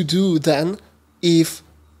 what to do then if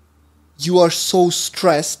you are so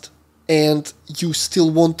stressed and you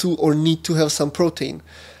still want to or need to have some protein?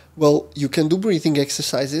 Well, you can do breathing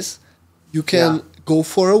exercises. You can go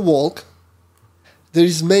for a walk. There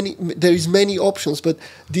is many options, but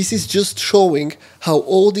this is just showing how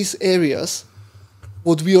all these areas,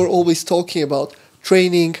 what we are always talking about,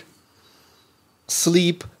 training,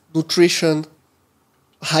 sleep, nutrition,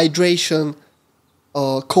 hydration,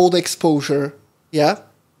 cold exposure,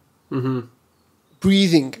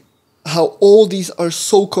 breathing, how all these are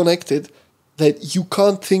so connected that you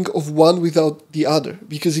can't think of one without the other.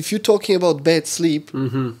 Because if you're talking about bad sleep,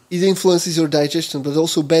 it influences your digestion, but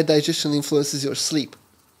also bad digestion influences your sleep.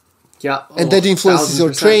 Yeah. And that influences 1000%.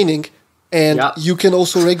 Your training. And you can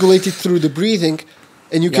also regulate it through the breathing,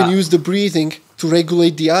 and you can use the breathing to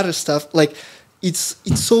regulate the other stuff. Like, it's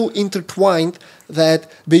so intertwined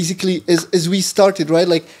that basically, as we started, right?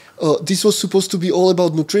 Like, this was supposed to be all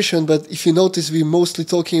about nutrition, but if you notice, we're mostly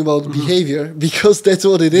talking about behavior, because that's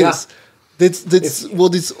what it is. That's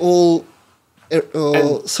what it's all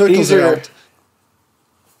circles around.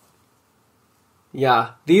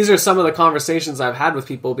 Yeah, these are some of the conversations I've had with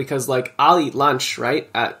people, because like I'll eat lunch right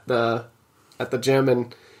at the gym,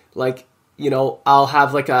 and like I'll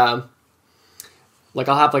have like a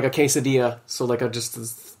quesadilla, so like just a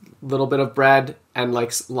little bit of bread and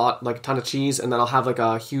like a ton of cheese, and then I'll have like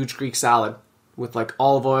a huge Greek salad with like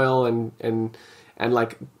olive oil and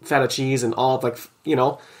like feta cheese and all like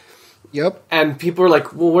Yep. And people are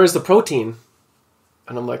like, well, where's the protein?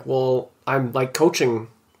 And I'm like, well, I'm like coaching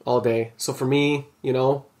all day, so for me,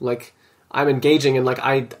 like I'm engaging, and like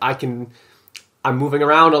I'm moving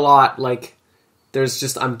around a lot. Like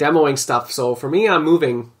I'm demoing stuff, so for me, I'm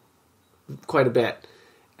moving quite a bit,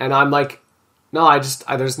 and I'm like, no,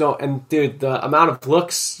 there's no, and dude, the amount of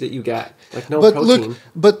looks that you get, like protein.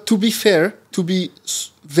 But to be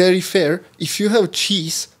very fair, if you have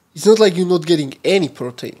cheese, it's not like you're not getting any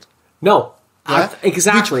protein. No. Yeah?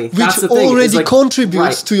 Exactly. Which that's the thing. already Like,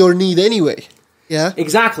 contributes to your need anyway. Yeah.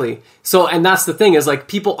 Exactly. So, and that's the thing is like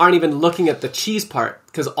people aren't even looking at the cheese part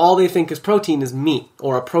because all they think is protein is meat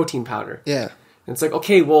or a protein powder. Yeah. And it's like,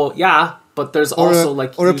 okay, well, yeah, but there's also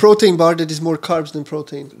like... Or a protein bar that is more carbs than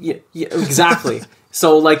protein. Yeah, exactly.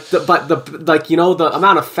 So like, the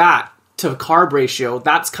amount of fat to carb ratio,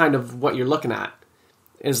 that's kind of what you're looking at.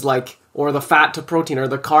 Is like, or the fat to protein or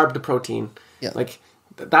the carb to protein. Yeah. Like,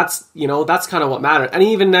 that's kind of what matters. And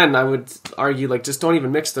even then, I would argue, like, just don't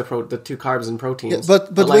even mix the two carbs and proteins. Yeah,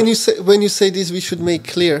 but when you say this, we should make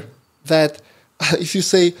clear that if you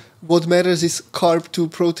say what matters is carb to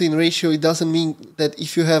protein ratio, it doesn't mean that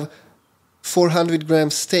if you have 400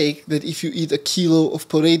 grams steak, that if you eat a kilo of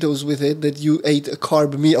potatoes with it, that you ate a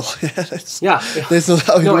carb meal. That's not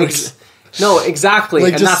how it works. No, exactly.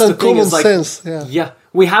 Like, and just that's some the thing common is like, sense. Yeah.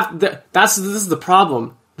 We have this is the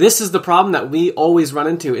problem. This is the problem that we always run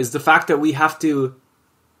into is the fact that we have to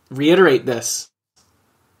reiterate this.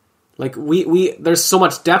 Like we there's so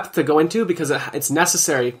much depth to go into because it's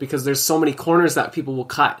necessary because there's so many corners that people will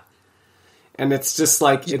cut. And it's just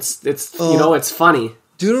like it's it's funny.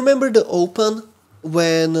 Do you remember the Open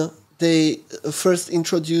when they first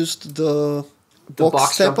introduced the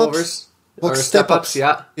box step-ups? Box step-ups,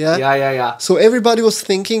 yeah. So everybody was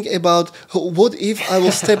thinking about, what if I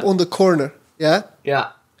will step on the corner? Yeah?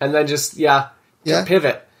 Yeah. And then just,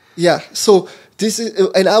 pivot. Yeah. So this is,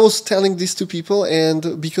 and I was telling this to people,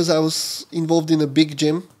 and because I was involved in a big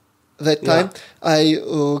gym that time, I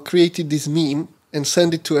created this meme and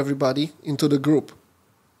sent it to everybody into the group.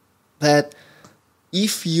 That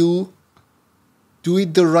if you do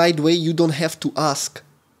it the right way, you don't have to ask.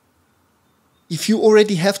 If you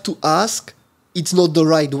already have to ask, it's not the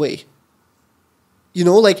right way. You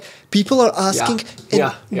know, like people are asking,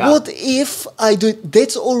 what if I do it?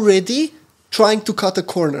 That's already trying to cut a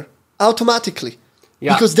corner automatically.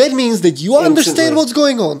 Yeah. Because that means that you understand what's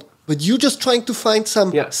going on, but you're just trying to find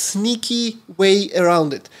some sneaky way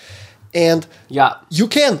around it. And you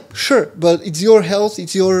can, sure, but it's your health,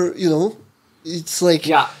 it's your, it's like,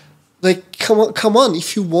 like come on,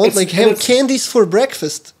 if you want, have candies for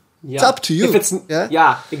breakfast. Yeah. It's up to you. If it's,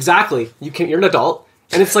 exactly. You're an adult.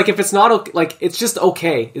 And it's like, if it's not, like, it's just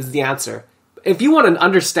okay is the answer. If you want to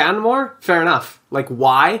understand more, fair enough. Like,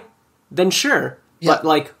 why? Then sure. Yeah. But,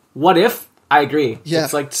 like, what if? I agree. Yeah.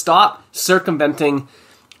 It's like, stop circumventing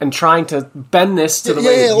and trying to bend this to the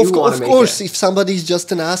way that you want to make it. Of course, if somebody's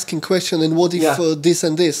just an asking question, and what if this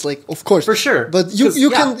and this, like, of course. For sure. But you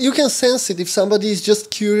can sense it if somebody is just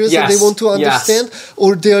curious and they want to understand,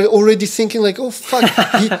 or they're already thinking like, oh, fuck,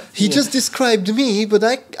 he just described me, but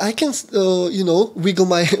I can, wiggle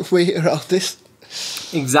my way around this.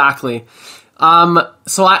 Exactly.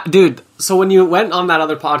 So when you went on that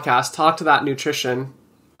other podcast, talk to that nutrition,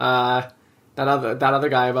 that other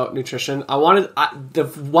guy about nutrition.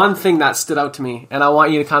 The one thing that stood out to me, and I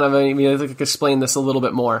want you to kind of explain this a little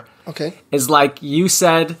bit more. Okay. Is like you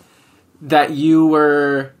said that you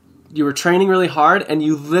were training really hard, and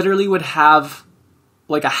you literally would have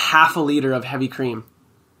like a half a liter of heavy cream.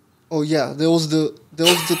 Oh yeah, there was the.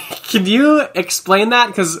 Can you explain that?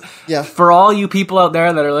 Because for all you people out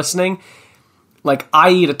there that are listening, like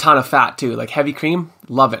I eat a ton of fat too. Like heavy cream,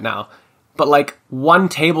 love it now. But like 1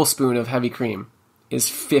 tablespoon of heavy cream is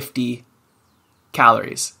 50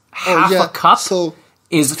 calories. Half a cup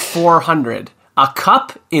is 400. A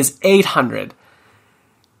cup is 800.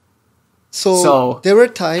 So there were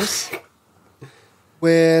times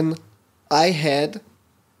when I had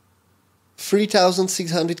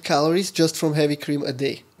 3,600 calories just from heavy cream a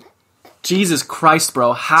day. Jesus Christ,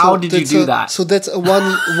 bro. How did you do that? So that's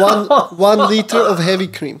one liter of heavy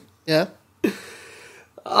cream. Yeah.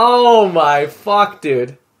 Oh my fuck,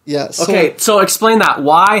 dude. Yeah. Okay, so explain that.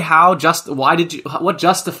 Why? How? What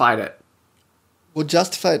justified it? What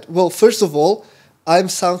justified? Well, first of all, I'm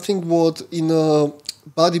something what in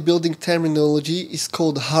bodybuilding terminology is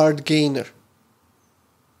called hard gainer.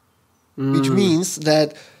 Which means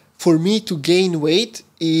that for me to gain weight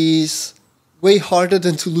is way harder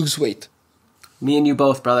than to lose weight. Me and you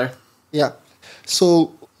both, brother. Yeah.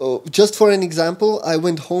 So just for an example, I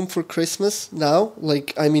went home for Christmas now,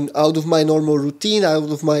 out of my normal routine, out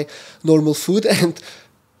of my normal food, and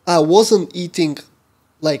I wasn't eating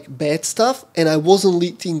like bad stuff, and I wasn't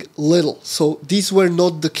eating little. So these were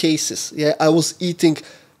not the cases. Yeah, I was eating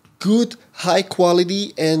good, high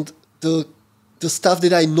quality, and the stuff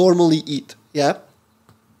that I normally eat. Yeah.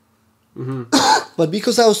 Mm-hmm. But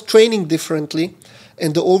because I was training differently,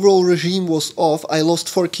 and the overall regime was off, I lost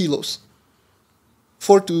 4 kilos.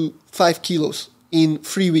 4 to 5 kilos in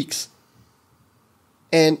 3 weeks.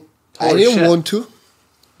 And I didn't want to.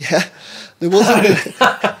 Yeah, that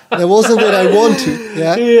wasn't that I want to.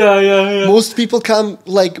 Yeah? Yeah. Most people come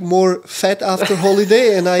like more fat after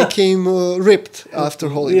holiday, and I came ripped after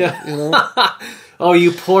holiday. Yeah. You know. Oh,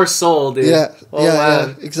 you poor soul, dude. Yeah, Oh,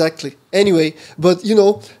 yeah, exactly. Anyway, but you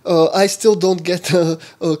know, I still don't get a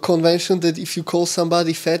convention that if you call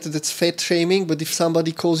somebody fat, that's fat shaming. But if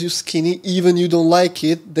somebody calls you skinny, even you don't like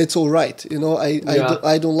it, that's all right. You know,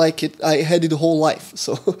 I don't like it. I had it the whole life,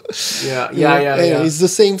 so Yeah. It's the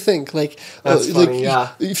same thing. Like, That's funny,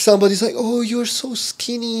 if somebody's like, "Oh, you're so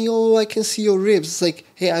skinny. Oh, I can see your ribs." It's like,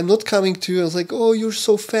 hey, I'm not coming to you. I was like, "Oh, you're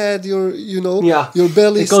so fat. Your your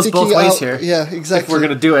belly it goes sticking both ways out." here. Yeah, exactly. If we're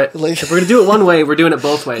gonna do it, Like- if we're gonna do it one way, we're doing it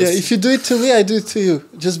both ways. Yeah, if you do it to me, I do it to you.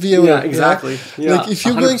 Just be aware. Yeah, exactly. Yeah, Like if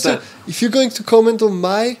you're going to comment on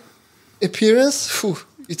my appearance,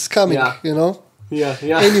 it's coming. Yeah. You know. Yeah.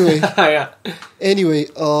 Anyway. Yeah. Anyway,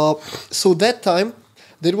 so that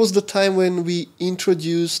was the time when we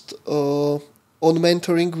introduced on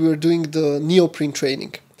mentoring. We were doing the neoprene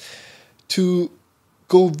training. To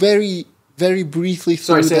go very, very briefly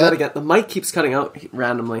through Sorry, say that again. The mic keeps cutting out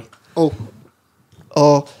randomly.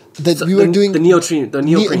 We were doing the neoprene.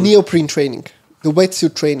 neoprene training, the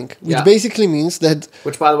wetsuit training, which basically means that.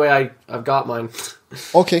 Which, by the way, I've got mine.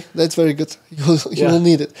 Okay, that's very good. You'll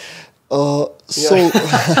need it.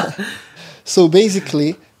 So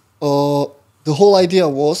basically, the whole idea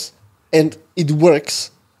was, and it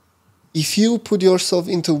works, if you put yourself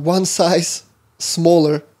into one size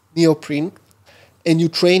smaller neoprene and you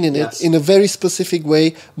train in it in a very specific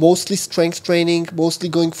way, mostly strength training, mostly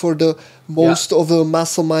going for the most of the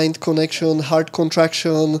muscle-mind connection, heart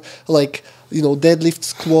contraction, like, you know, deadlift,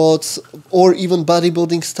 squats, or even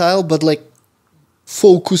bodybuilding style, but like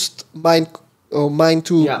focused mind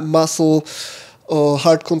to muscle,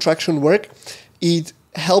 heart contraction work. It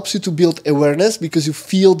helps you to build awareness because you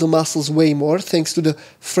feel the muscles way more thanks to the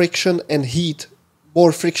friction and heat.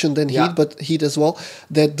 More friction than heat, but heat as well,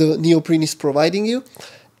 that the neoprene is providing you.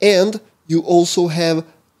 And you also have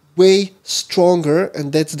way stronger,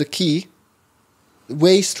 and that's the key,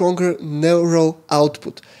 way stronger neural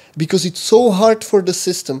output. Because it's so hard for the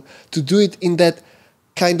system to do it in that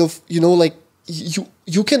kind of, you know, like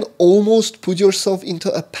you can almost put yourself into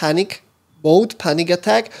a panic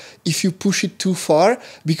attack if you push it too far,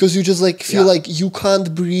 because you just like feel like you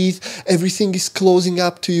can't breathe, everything is closing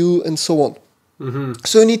up to you, and so on. Mm-hmm.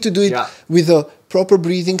 So you need to do it with a proper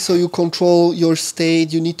breathing, so you control your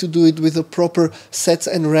state. You need to do it with a proper sets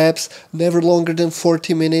and reps, never longer than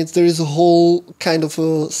 40 minutes. There is a whole kind of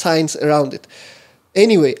science around it.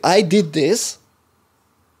 Anyway, I did this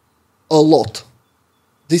a lot,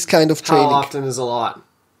 this kind of training. How often is a lot?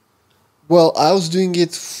 Well, I was doing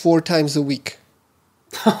it 4 times a week.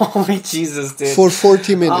 Holy Jesus, dude. For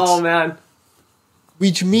 40 minutes. Oh, man.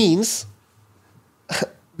 Which means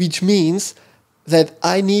that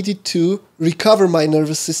I needed to recover my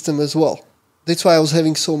nervous system as well. That's why I was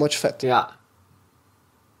having so much fat. Yeah.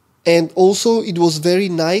 And also, it was very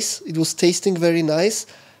nice. It was tasting very nice.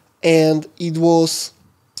 And it was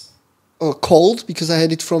cold because I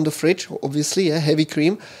had it from the fridge, obviously, heavy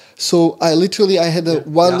cream. So I had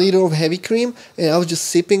 1 liter of heavy cream, and I was just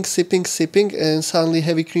sipping, and suddenly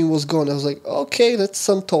heavy cream was gone. I was like, okay, that's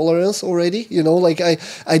some tolerance already. You know, like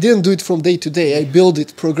I didn't do it from day to day. I built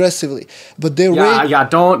it progressively. But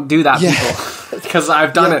don't do that, people. Because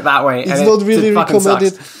I've done it that way. It's not really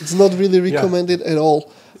recommended. It's not really recommended at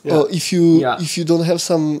all. If you don't have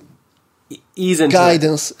some ease into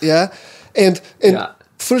guidance. And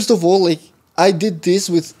first of all, like I did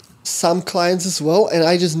this with some clients as well, and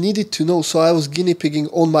I just needed to know, so I was guinea pigging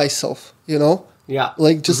on myself, you know,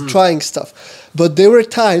 like just trying stuff. But there were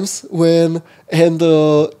times when, and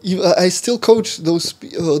I still coach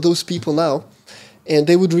those people now, and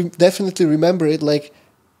they would definitely remember it. Like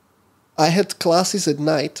I had classes at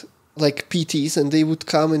night, like PTs, and they would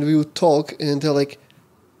come and we would talk, and they're like,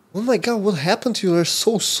 "Oh my God, what happened to you? You're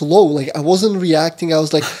so slow." Like I wasn't reacting. I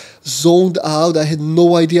was like zoned out. I had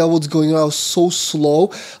no idea what's going on. I was so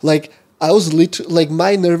slow. Like I was literally, like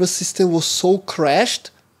my nervous system was so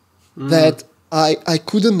crashed that I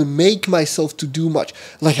couldn't make myself to do much.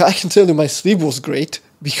 Like I can tell you my sleep was great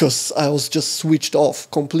because I was just switched off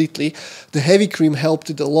completely. The heavy cream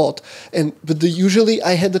helped it a lot. But usually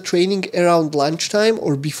I had the training around lunchtime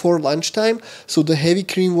or before lunchtime. So the heavy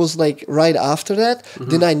cream was like right after that.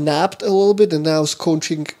 Then I napped a little bit and then I was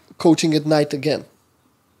coaching at night again.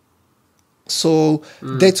 So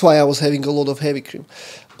that's why I was having a lot of heavy cream.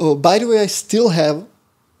 By the way, I still have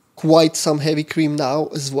quite some heavy cream now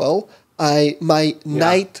as well. My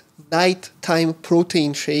nighttime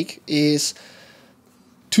protein shake is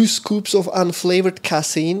 2 scoops of unflavored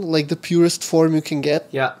casein, like the purest form you can get.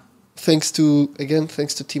 Yeah. Thanks to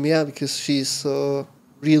Timea, because she's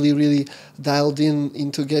really, really dialed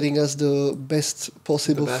into getting us the best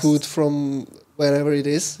possible food from wherever it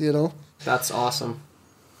is, you know. That's awesome.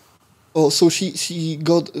 Oh, so she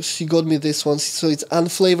got me this one. So it's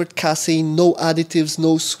unflavored casein, no additives,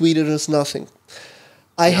 no sweeteners, nothing.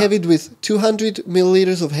 I have it with 200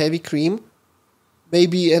 milliliters of heavy cream,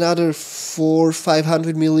 maybe another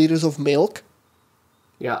 500 milliliters of milk.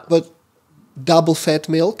 Yeah. But double fat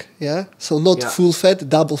milk, yeah. So not full fat,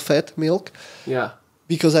 double fat milk. Yeah.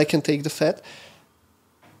 Because I can take the fat.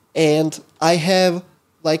 And I have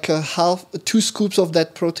like 2 scoops of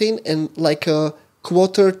that protein and like a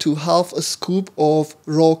quarter to half a scoop of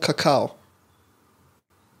raw cacao.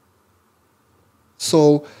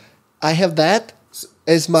 So I have that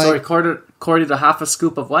as my... Sorry, quarter to half a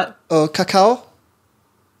scoop of what? Cacao.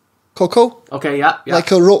 Cocoa. Okay, yeah.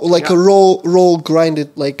 Like a raw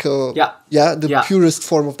grinded, like the purest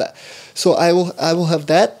form of that. So I will have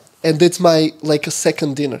that, and that's my like a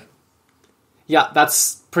second dinner. Yeah,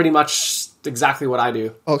 that's pretty much exactly what I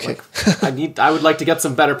do. Okay. Like, I would like to get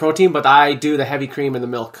some better protein, but I do the heavy cream in the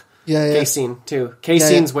milk. Yeah. Casein too.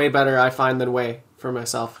 Casein's way better, I find, than whey for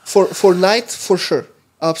myself. For night, for sure,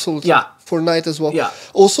 absolutely. Yeah. For night as well. Yeah.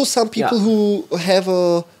 Also, some people who have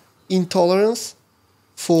a intolerance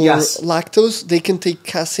for lactose, they can take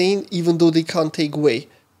casein even though they can't take whey.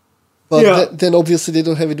 But then obviously they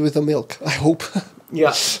don't have it with the milk, I hope.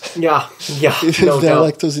 Yeah. If they're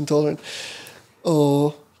lactose intolerant.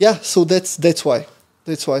 Oh, yeah, so that's why.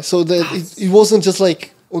 So that it wasn't just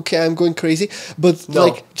like, okay, I'm going crazy. But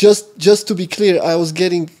like, just to be clear, I was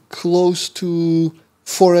getting close to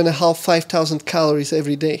 5,000 calories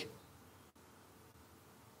every day.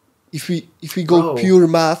 If we go pure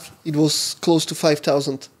math, it was close to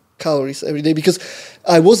 5,000 calories every day, because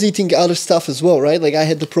I was eating other stuff as well, right? Like I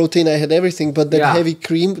had the protein, I had everything, but that heavy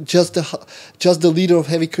cream, just the liter of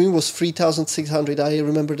heavy cream was 3,600. I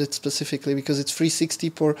remember that specifically because it's 360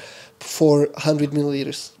 for 100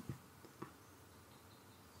 milliliters.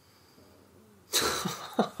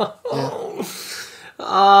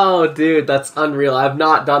 Oh, dude, that's unreal. I've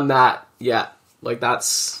not done that yet. Like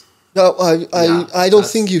that's... No, I don't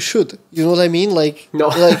think you should. You know what I mean? Like, no.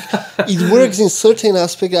 Like it works in certain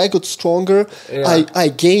aspects. I got stronger. Yeah. I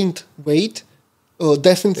gained weight.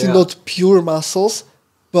 Definitely not pure muscles,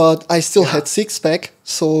 but I still had 6-pack.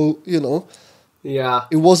 So, you know,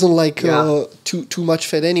 it wasn't like too much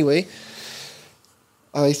fat anyway.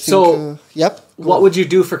 I think. So, what would you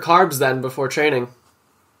do for carbs then before training?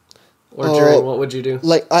 Or during? What would you do?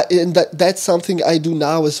 Like, that's something I do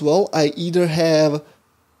now as well. I either have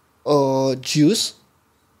juice,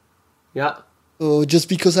 just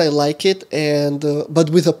because I like it, and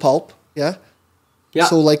but with a pulp,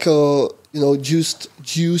 so like juiced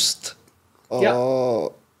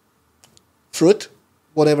fruit,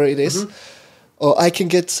 whatever it is. I can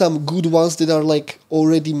get some good ones that are like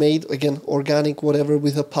already made, again organic, whatever,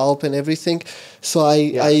 with a pulp and everything. So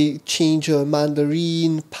I change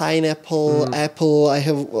mandarin, pineapple, apple. I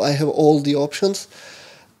have all the options,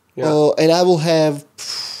 and I will have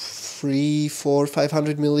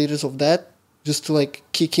 500 milliliters of that, just to like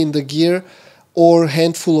kick in the gear, or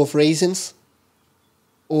handful of raisins,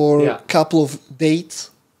 or couple of dates,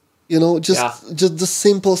 you know, just the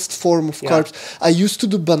simplest form of carbs. I used to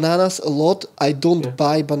do bananas a lot. I don't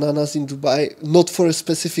buy bananas in Dubai, not for a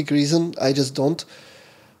specific reason. I just don't.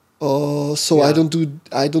 I don't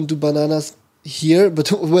do bananas here, but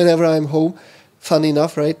whenever I'm home, funny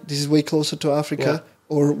enough, right? This is way closer to Africa.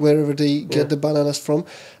 Or wherever they get the bananas from.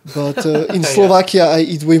 But in Slovakia, I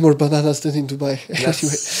eat way more bananas than in Dubai. That's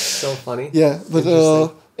anyway. So funny. Yeah, but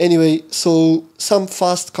anyway, so some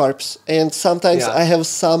fast carbs. And sometimes I have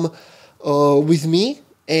some with me,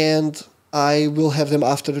 and I will have them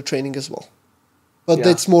after the training as well. But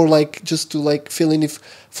that's more like just to like fill in if,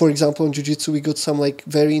 for example, in Jiu-Jitsu, we got some like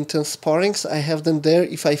very intense sparrings. I have them there.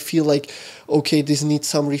 If I feel like, okay, this needs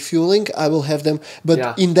some refueling, I will have them.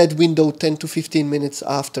 But in that window, 10 to 15 minutes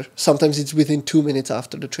after. Sometimes it's within 2 minutes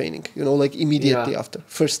after the training, you know, like immediately after,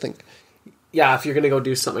 first thing. Yeah, if you're going to go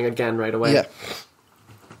do something again right away. Yeah.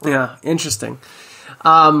 Yeah, interesting.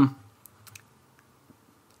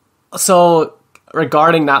 So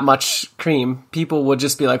regarding that much cream, people would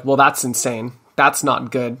just be like, well, that's insane. That's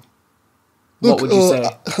not good. What would you say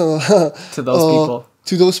to those people?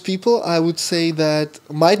 To those people, I would say that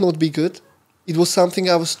might not be good. It was something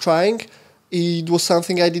I was trying. It was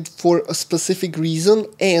something I did for a specific reason,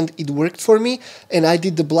 and it worked for me. And I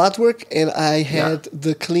did the blood work, and I had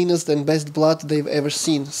the cleanest and best blood they've ever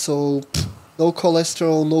seen. So no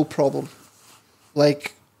cholesterol, no problem.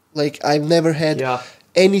 Like Like I've never had Yeah.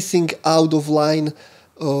 anything out of line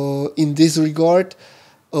in this regard.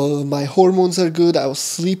 My hormones are good. I was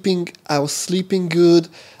sleeping good.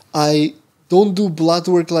 I don't do blood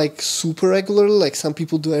work like super regularly, like some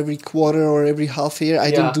people do every quarter or every half year.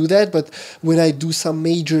 I don't do that, but when I do some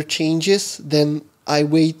major changes, then I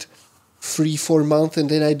wait 3-4 months and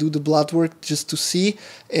then I do the blood work just to see.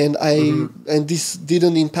 And and this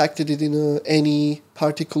didn't impact it in any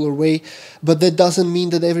particular way, but that doesn't mean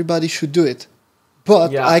that everybody should do it.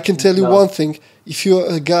 But I can tell you one thing: if you're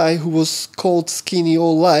a guy who was called skinny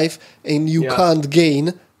all life and you can't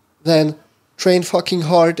gain, then train fucking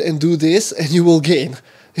hard and do this, and you will gain.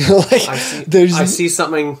 You know, like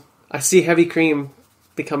I see heavy cream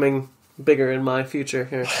becoming bigger in my future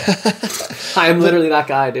here. I am literally that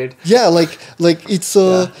guy, dude. Yeah, like it's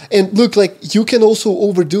and look, like you can also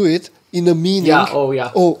overdo it in a meaning. Yeah. Oh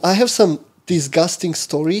yeah. Oh, I have some disgusting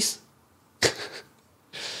stories.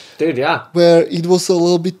 Dude, yeah. Where it was a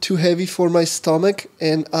little bit too heavy for my stomach,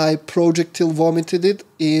 and I projectile vomited it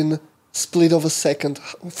in split of a second,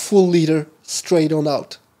 full liter straight on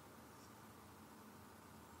out.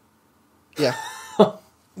 Yeah.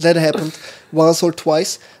 That happened once or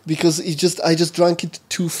twice because I just drank it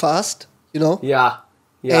too fast, you know? Yeah.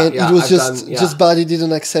 And it was just body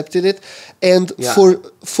didn't accepted it. And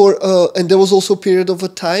and there was also a period of a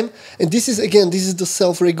time, and this is the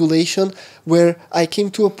self-regulation where I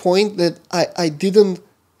came to a point that I didn't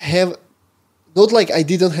have, not like I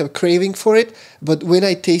didn't have craving for it, but when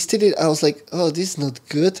I tasted it, I was like, oh, this is not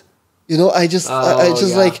good. You know, I just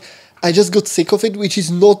got sick of it, which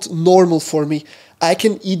is not normal for me. I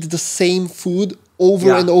can eat the same food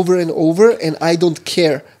over and over and over, and I don't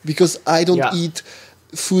care because I don't eat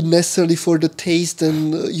food necessarily for the taste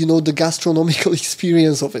and the gastronomical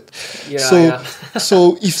experience of it.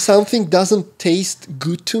 So if something doesn't taste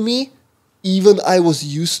good to me, even I was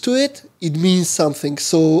used to it, it means something.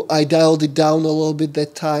 So I dialed it down a little bit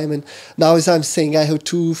that time, and now as I'm saying, I have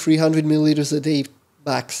 300 milliliters a day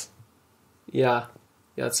max. Yeah,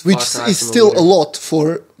 it's which is still a lot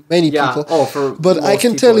for many people. But I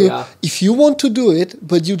can tell you, if you want to do it,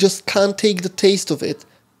 but you just can't take the taste of it,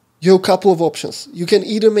 you have a couple of options. You can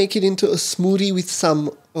either make it into a smoothie with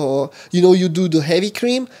some, you do the heavy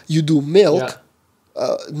cream, you do milk.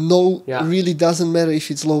 Really doesn't matter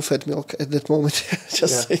if it's low-fat milk at that moment.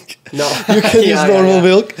 Just think. No. You can use normal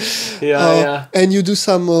milk. And you do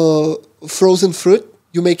some frozen fruit.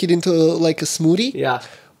 You make it into like a smoothie. Yeah.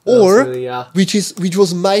 Or, which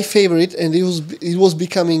was my favorite, and it was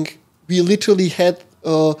becoming. We literally had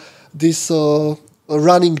this a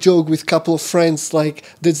running joke with a couple of friends, like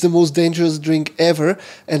that's the most dangerous drink ever,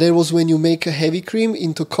 and that was when you make a heavy cream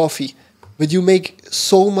into coffee, but you make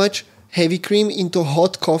so much heavy cream into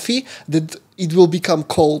hot coffee that it will become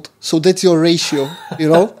cold. So that's your ratio, you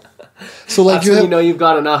know. So like that's when you've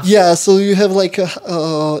got enough. Yeah, so you have like a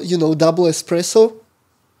double espresso.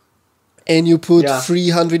 And you put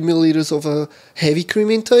 300 milliliters of a heavy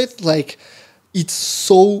cream into it. Like, it's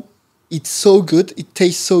so good. It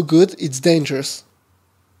tastes so good. It's dangerous.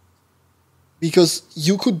 Because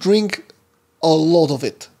you could drink a lot of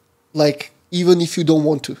it. Like, even if you don't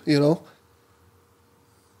want to, you know?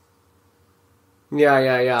 Yeah.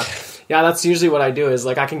 Yeah, that's usually what I do is,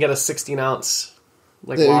 like, I can get a 16-ounce,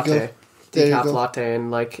 like, latte. Decaf latte.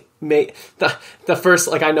 And, like, make the first,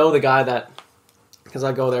 like, I know the guy that... Because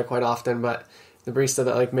I go there quite often, but the barista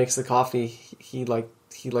that like makes the coffee, he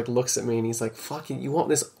looks at me and he's like, "Fuck you want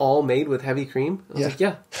this all made with heavy cream?" I was like,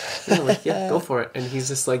 "Yeah, go for it." And he's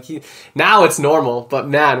just like, now it's normal, but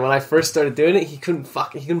man, when I first started doing it, he couldn't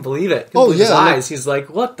believe it. Believe his eyes. He's like,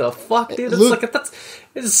 "What the fuck, dude? It's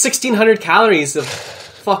 1,600 calories of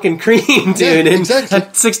fucking cream, dude, and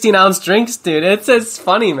 16-ounce drinks, dude. It's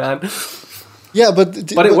funny, man." Yeah, but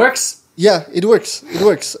it works. Yeah, it works. It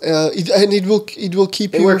works, and it will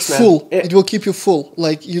keep you full. It will keep you full.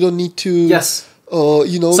 Like you don't need to. Yes. So,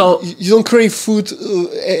 you don't crave food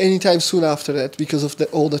anytime soon after that because of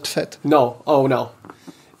all that fat. No. Oh no.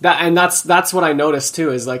 That's what I noticed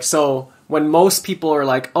too. Is like, so when most people are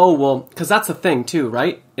like, oh well, because that's the thing too,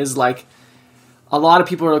 right? Is like a lot of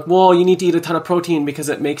people are like, well, you need to eat a ton of protein because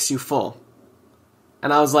it makes you full.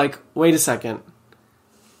 And I was like, wait a second.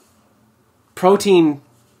 Protein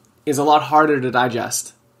is a lot harder to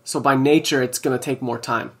digest. So by nature, it's going to take more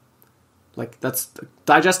time. Like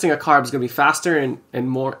digesting a carb is going to be faster and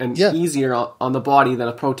more and easier on the body than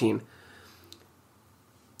a protein.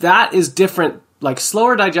 That is different. Like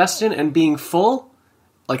slower digestion and being full,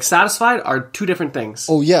 like satisfied, are two different things.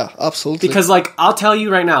 Oh yeah, absolutely. Because like I'll tell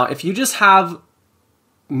you right now, if you just have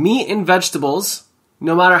meat and vegetables,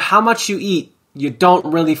 no matter how much you eat, you don't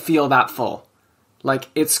really feel that full. Like,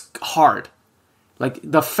 it's hard. Like,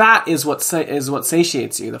 the fat is what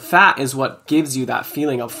satiates you. The fat is what gives you that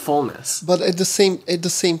feeling of fullness. But at the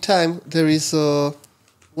same time, there is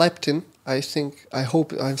leptin. I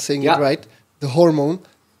hope I'm saying it right. The hormone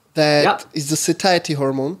that is the satiety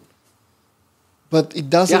hormone, but it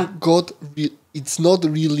doesn't it's not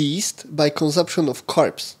released by consumption of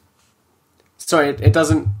carbs. Sorry, it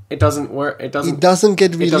doesn't work. It doesn't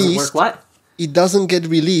get released. It doesn't work what? It doesn't get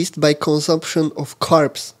released by consumption of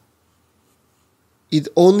carbs. It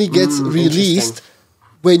only gets released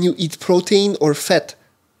when you eat protein or fat.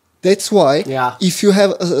 That's why if you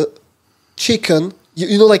have a chicken,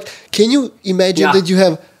 you know, like, can you imagine that you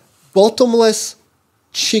have bottomless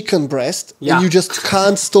chicken breast and you just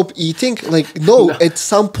can't stop eating? Like, no. At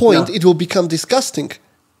some point it will become disgusting.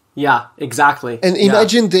 Yeah, exactly. And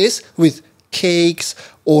imagine this with cakes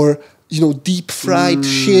or, you know, deep fried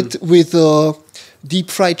shit with the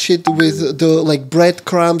like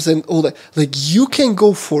breadcrumbs and all that. Like, you can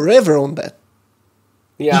go forever on that.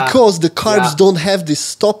 Yeah. Because the carbs don't have this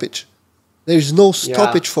stoppage. There's no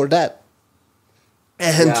stoppage for that.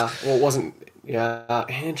 And well, it wasn't. Yeah,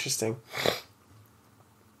 interesting.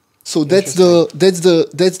 So that's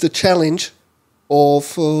the challenge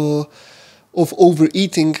of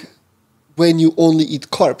overeating when you only eat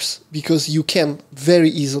carbs, because you can very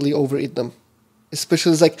easily overeat them.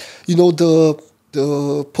 Especially, like, you know, the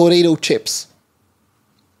potato chips.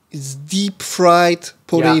 It's deep fried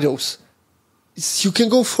potatoes. You can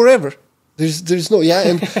go forever. There's no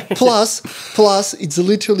and plus it's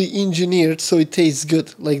literally engineered so it tastes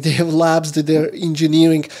good. Like, they have labs that they're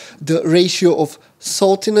engineering the ratio of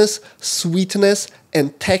saltiness, sweetness,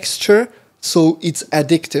 and texture, so it's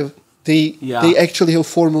addictive. They actually have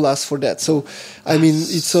formulas for that. So I mean,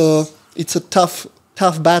 it's a tough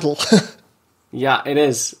battle. Yeah, it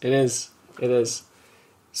is.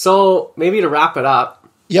 So maybe to wrap it up.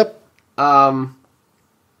 Yep.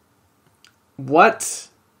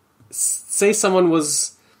 Say someone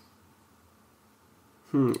was,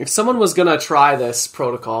 if someone was gonna try this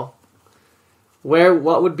protocol,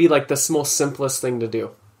 what would be like the most simplest thing to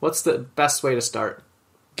do? What's the best way to start?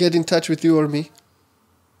 Get in touch with you or me.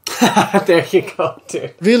 There you go,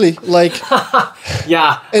 dude. Really, like,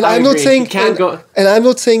 yeah. And I'm agree. not saying, go. And I'm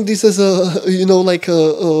not saying this as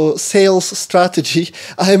a sales strategy.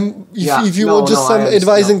 If you want just some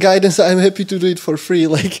advice and guidance, I'm happy to do it for free.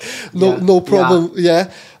 Like, no problem. Yeah.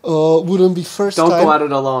 Wouldn't be first Don't time. go at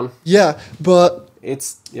it alone. Yeah, but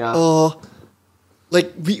it's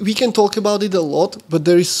like, we can talk about it a lot, but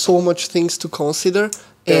there is so much things to consider,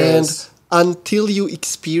 until you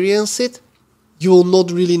experience it, you will not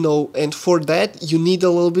really know. And for that, you need a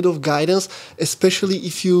little bit of guidance, especially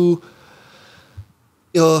if you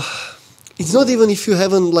it's not even if you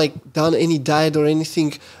haven't like done any diet or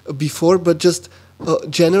anything before, but just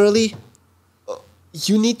generally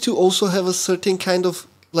you need to also have a certain kind of,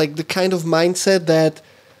 like, the kind of mindset that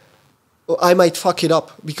I might fuck it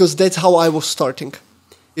up, because that's how I was starting.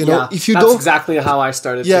 You know, if you that's exactly how I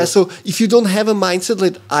started. Yeah, so if you don't have a mindset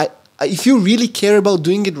like if you really care about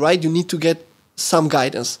doing it right, you need to get some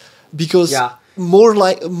guidance, because more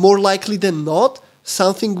likely than not,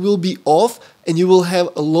 something will be off, and you will have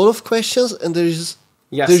a lot of questions, and there's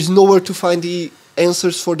nowhere to find the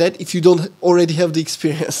answers for that if you don't already have the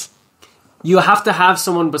experience. You have to have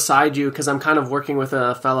someone beside you, because I'm kind of working with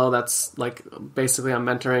a fellow that's like, basically I'm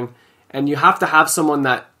mentoring, and you have to have someone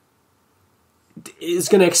that is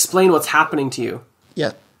going to explain what's happening to you.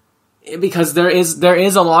 Yeah. Because there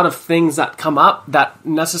is a lot of things that come up that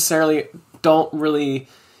necessarily don't really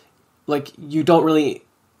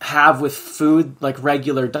have with food, like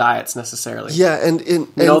regular diets necessarily. Yeah, and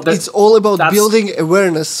it's all about building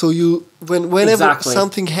awareness. So whenever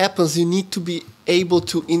something happens, you need to be able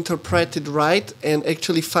to interpret it right and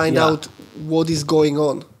actually find out what is going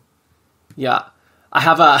on. Yeah. I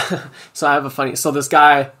have a funny, so this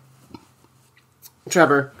guy,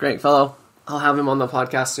 Trevor, great fellow, I'll have him on the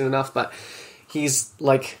podcast soon enough, but he's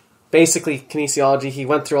like basically kinesiology. He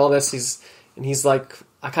went through all this. He's like,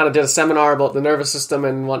 I kind of did a seminar about the nervous system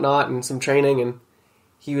and whatnot and some training, and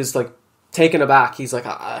he was like taken aback. He's like,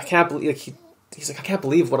 I can't believe, he's like, I can't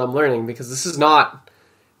believe what I'm learning, because this is not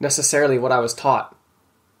necessarily what I was taught,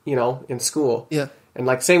 in school. Yeah. And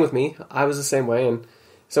like, same with me. I was the same way. And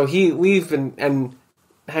so we've been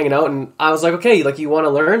hanging out, and I was like, okay, like, you want to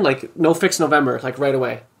learn? Like, no fix November, like right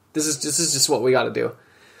away. This is just what we got to do.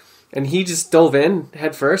 And he just dove in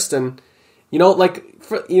head first, and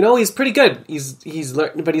he's pretty good. He's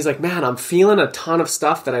learned, but he's like, man, I'm feeling a ton of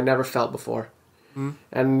stuff that I never felt before. Mm.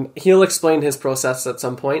 And he'll explain his process at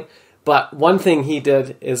some point. But one thing he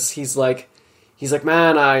did is he's like, he's like,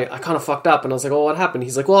 man, I kind of fucked up. And I was like, oh, what happened?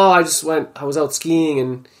 He's like, well, I was out skiing,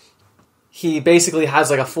 and he basically has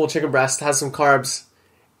like a full chicken breast, has some carbs,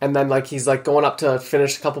 and then like he's like going up to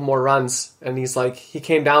finish a couple more runs, and he's like, he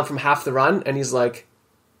came down from half the run, and he's like,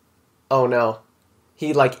 oh no.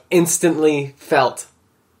 He like instantly felt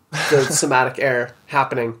the somatic error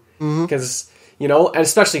happening, because and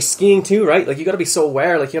especially skiing too, right? Like you got to be so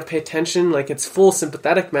aware, like you have to pay attention, like it's full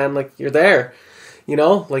sympathetic, man. Like you're there,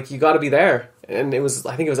 like you got to be there. And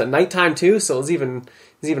I think it was at nighttime too, so it was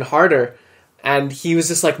even harder. And he was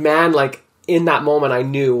just like, man, like in that moment, I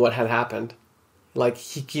knew what had happened. Like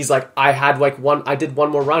he's like, I did one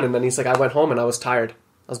more run, and then he's like, I went home and I was tired,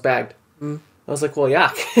 I was bagged. I was like, well,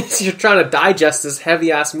 yeah, you're trying to digest this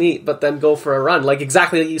heavy ass meat, but then go for a run, like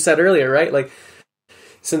exactly like you said earlier, right? Like,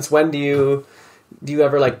 since when do you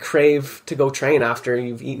ever like crave to go train after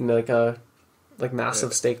you've eaten like a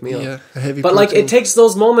massive steak meal? Yeah, a heavy but protein. like it takes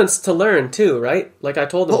those moments to learn too, right? Like I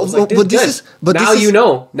told him, I was like, dude,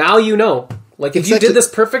 now you know. Like if you did this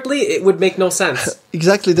perfectly, it would make no sense.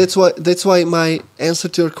 Exactly. That's why my answer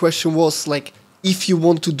to your question was like, if you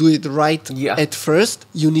want to do it right at first,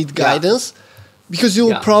 you need guidance, because you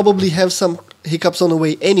will probably have some hiccups on the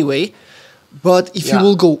way anyway. But if you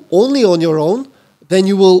will go only on your own, then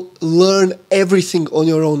you will learn everything on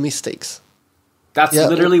your own mistakes. That's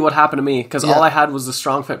literally what happened to me, because all I had was the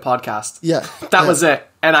Strong Fit podcast. Yeah. That was it.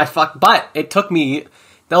 And but it took me,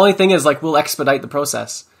 the only thing is like, we'll expedite the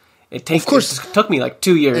process. It took me like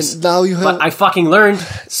 2 years. And now but I fucking learned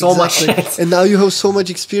so much shit. And now you have so much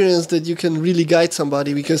experience that you can really guide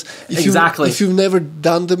somebody, because if you've never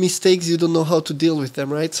done the mistakes, you don't know how to deal with them,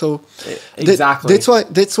 right? So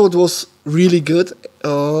that's what was really good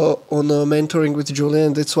on mentoring with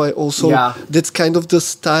Julian. That's why also that's kind of the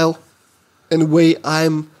style and way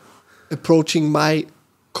I'm approaching my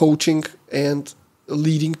coaching and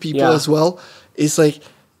leading people as well. It's like,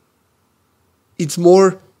 it's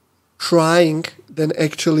more trying than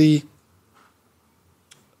actually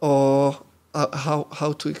how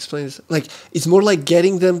to explain this, like it's more like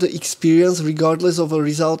getting them the experience regardless of a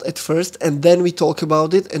result at first, and then we talk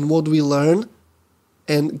about it and what we learn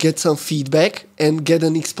and get some feedback and get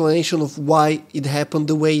an explanation of why it happened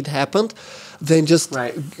the way it happened, than just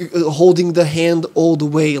holding the hand all the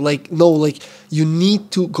way. Like, no, like you need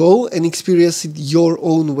to go and experience it your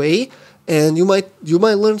own way, and you might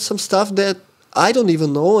learn some stuff that I don't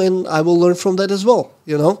even know, and I will learn from that as well,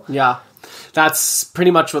 Yeah, that's pretty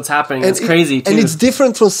much what's happening. It's crazy, too. And it's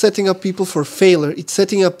different from setting up people for failure. It's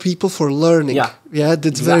setting up people for learning. Yeah,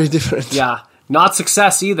 that's very different. Yeah, not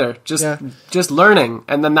success either. Just learning,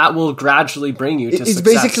 and then that will gradually bring you to success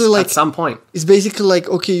basically like, at some point. It's basically like,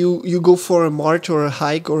 okay, you go for a march or a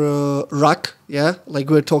hike or a ruck, like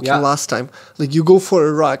we were talking last time. Like you go for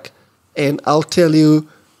a ruck, and I'll tell you,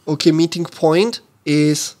 okay, meeting point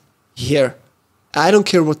is here. I don't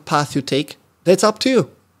care what path you take. That's up to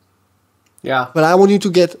you. Yeah. But I want you to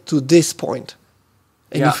get to this point.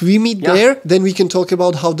 And if we meet there, then we can talk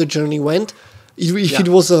about how the journey went. If it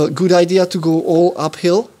was a good idea to go all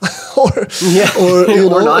uphill, or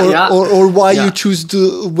why you choose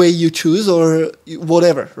the way you choose, or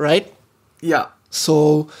whatever, right? Yeah.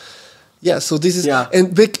 So this is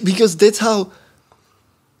and because that's how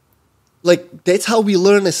we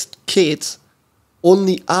learn as kids.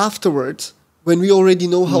 Only afterwards, when we already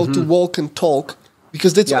know how to walk and talk,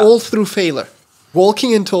 because that's all through failure.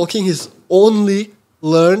 Walking and talking is only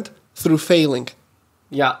learned through failing.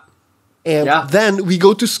 Yeah. And then we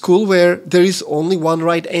go to school where there is only one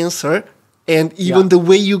right answer, and even the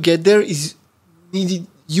way you get there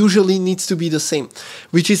usually needs to be the same,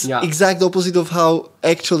 which is exact opposite of how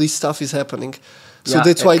actually stuff is happening. So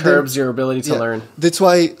that's why it curbs your ability to learn. That's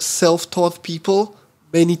why self-taught people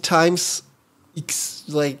many times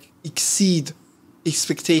exceed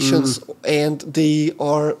expectations, and they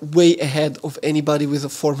are way ahead of anybody with a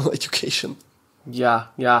formal education. Yeah,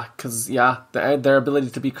 because their ability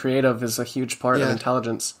to be creative is a huge part of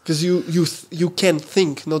intelligence. Because you can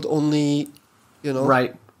think, not only,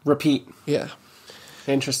 Right, repeat. Yeah.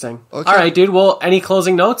 Interesting. Okay. All right, dude. Well, any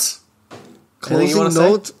closing notes? Closing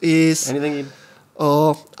note is anything.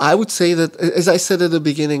 I would say that, as I said at the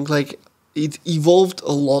beginning, like it evolved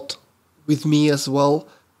a lot with me as well.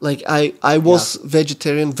 Like I was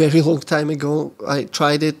vegetarian very long time ago. I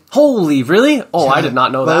tried it. Holy, really? Oh, I did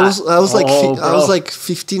not know that. I was like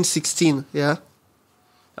 15, 16, yeah.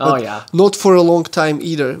 Oh, but yeah. Not for a long time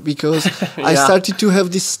either, because I started to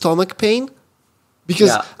have this stomach pain.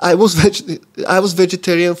 Because I was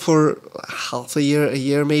vegetarian for half a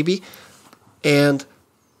year maybe, and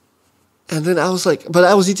then I was like, but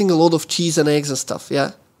I was eating a lot of cheese and eggs and stuff,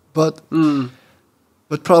 but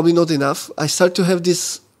but probably not enough. I start to have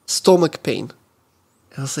this stomach pain.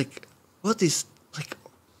 And I was like,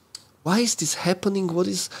 why is this happening? What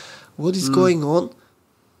is going on?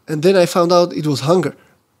 And then I found out it was hunger.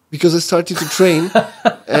 Because I started to train,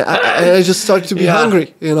 and I just started to be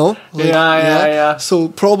hungry, Yeah. So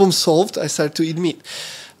problem solved. I started to eat meat.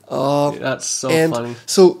 That's so funny.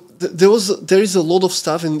 So there is a lot of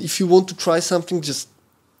stuff, and if you want to try something, just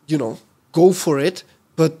go for it,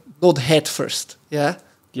 but not head first. Yeah.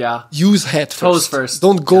 Yeah. Use head first. Toes first.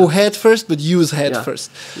 Don't go head first, but use head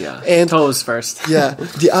first. Yeah. And toes first. Yeah.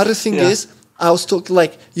 The other thing is, I was talking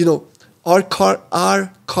are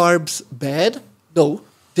carbs bad? No.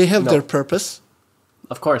 They have their purpose.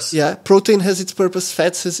 Of course. Yeah, protein has its purpose,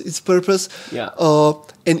 fats has its purpose. Yeah.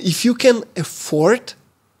 And if you can afford,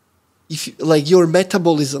 your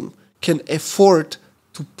metabolism can afford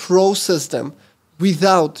to process them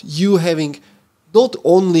without you having not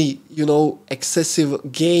only, excessive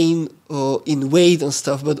gain in weight and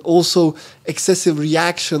stuff, but also excessive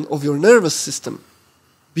reaction of your nervous system.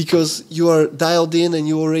 Because you are dialed in and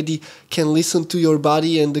you already can listen to your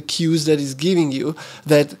body and the cues that it's giving you,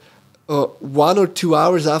 that 1 or 2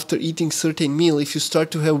 hours after eating certain meal, if you start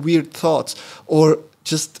to have weird thoughts or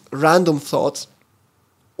just random thoughts,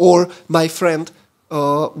 or my friend,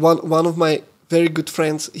 one of my very good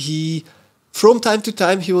friends, he, from time to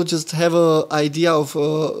time, he will just have an idea of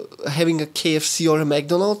having a KFC or a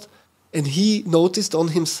McDonald's, and he noticed on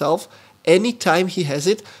himself, anytime he has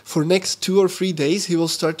it, for next 2 or 3 days, he will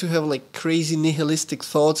start to have crazy nihilistic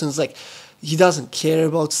thoughts, and it's like he doesn't care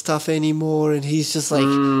about stuff anymore, and he's just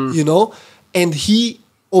and he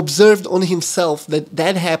observed on himself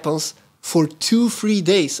that happens for 2-3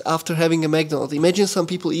 days after having a McDonald's. Imagine some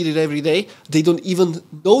people eat it every day, they don't even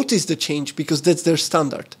notice the change because that's their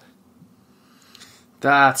standard.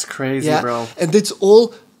 That's crazy, bro. And that's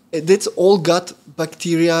all gut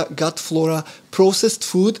bacteria, gut flora, processed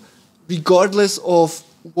food. Regardless of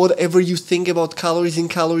whatever you think about calories in,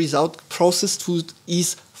 calories out, processed food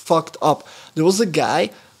is fucked up. There was a guy,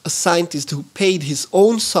 a scientist, who paid his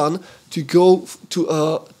own son to go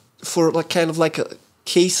to for a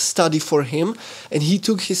case study for him, and he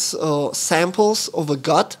took his samples of a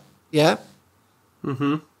gut. Yeah.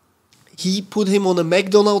 Mm-hmm. He put him on a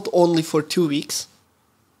McDonald's only for 2 weeks.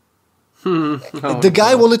 The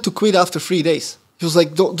guy wanted to quit after 3 days. He was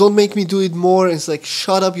like, don't make me do it more. And it's like,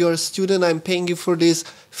 shut up, you're a student, I'm paying you for this,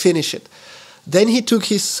 finish it. Then he took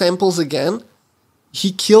his samples again.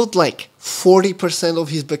 He killed 40% of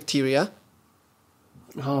his bacteria.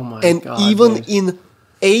 Oh my God. And even in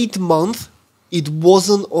 8 months, it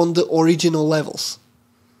wasn't on the original levels.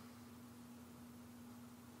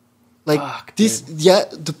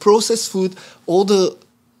 The processed food, all the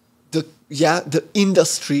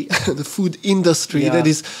industry, the food industry that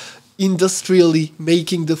is industrially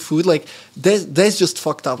making the food, that's just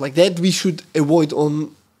fucked up. That we should avoid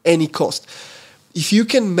on any cost. If you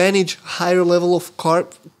can manage higher level of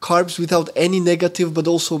carbs without any negative but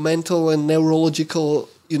also mental and neurological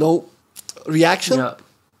reaction,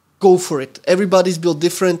 go for it. Everybody's built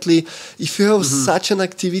differently. If you have such an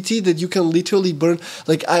activity that you can literally burn,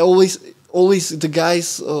 I always the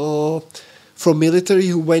guys from military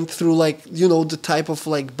who went through the type of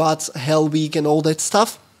BUTS, Hell Week and all that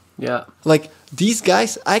stuff. Yeah. These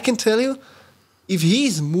guys, I can tell you, if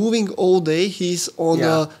he's moving all day, he's on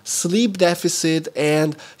a sleep deficit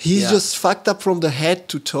and he's just fucked up from the head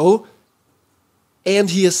to toe. And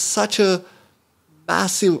he has such a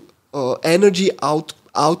massive energy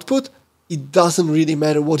output. It doesn't really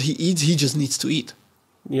matter what he eats. He just needs to eat.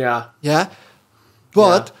 Yeah. Yeah.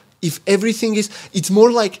 But if everything is, it's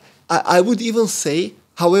more I would even say,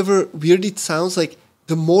 however weird it sounds,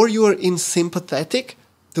 the more you are in sympathetic,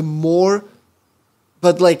 the more,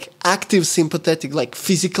 but active sympathetic,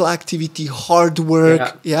 physical activity, hard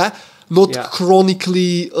work, not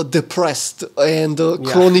chronically depressed and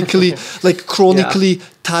chronically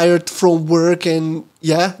tired from work and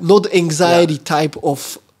not anxiety type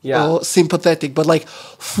of sympathetic, but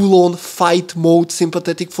full on fight mode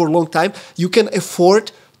sympathetic for a long time. You can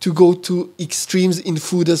afford to go to extremes in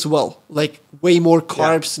food as well, way more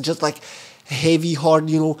carbs, just heavy, hard,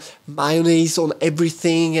 mayonnaise on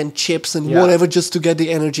everything and chips and whatever just to get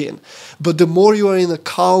the energy in. But the more you are in a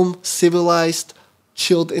calm, civilized,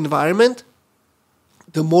 chilled environment,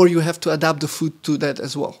 the more you have to adapt the food to that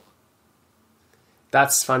as well.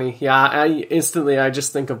 That's funny. Yeah, I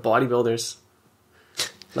just think of bodybuilders.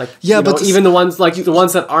 But even the ones the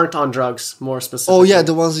ones that aren't on drugs, more specifically. Oh yeah,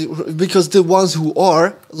 the ones because the ones who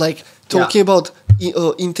are talking about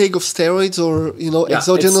intake of steroids or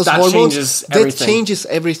exogenous that hormones, changes everything. that changes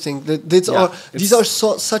everything. These are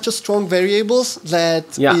such a strong variables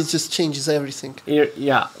that it just changes everything.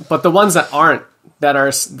 Yeah, but the ones that aren't,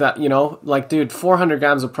 like, dude, 400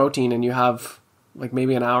 grams of protein and you have like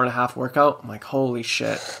maybe an hour and a half workout. I'm like, holy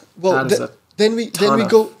shit. Well, then we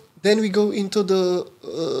go into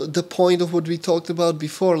the point of what we talked about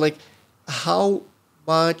before, like how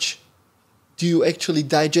much do you actually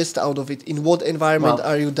digest out of it? In what environment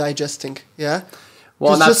are you digesting? Yeah.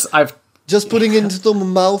 Well, just putting it into the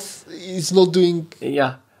mouth is not doing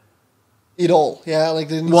it all. Yeah, like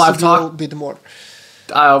there needs to be a bit more.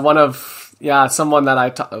 Someone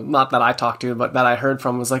that not that I talked to, but that I heard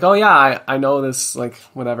from was like, oh yeah, I know this, like,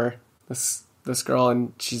 whatever, this girl,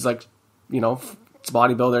 and she's like, it's a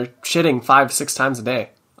bodybuilder, shitting 5-6 times a day.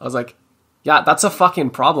 I was like, yeah, that's a fucking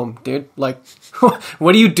problem, dude. Like,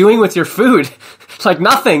 what are you doing with your food? Like,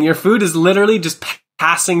 nothing. Your food is literally just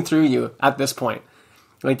passing through you at this point.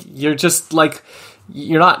 Like, you're just like,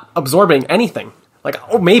 you're not absorbing anything. Like,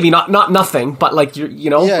 maybe not nothing, but like, you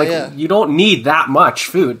don't need that much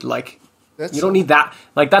food. Like, you don't need that.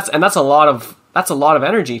 Like, that's a lot of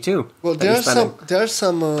energy too. Well, there are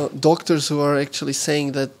some doctors who are actually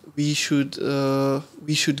saying that we should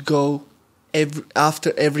go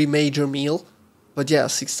after every major meal, but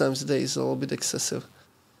 6 times a day is a little bit excessive.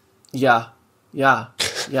 Yeah.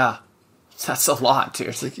 That's a lot, dude.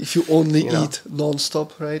 It's like if you only eat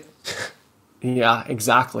non-stop, right? Yeah,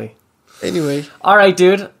 exactly. Anyway. All right,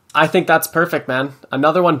 dude. I think that's perfect, man.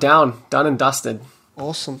 Another one done and dusted.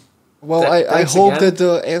 Awesome. Well, I hope that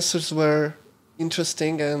the answers were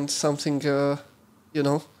interesting and something,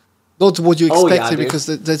 not what you expected, because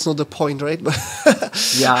that's not the point, right? But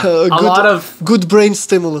a lot of good brain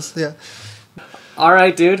stimulus. Yeah. All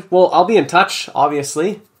right, dude. Well, I'll be in touch,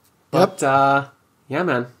 obviously. But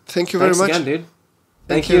man. Thank you very much. Thanks again, dude.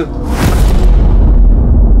 Thank you.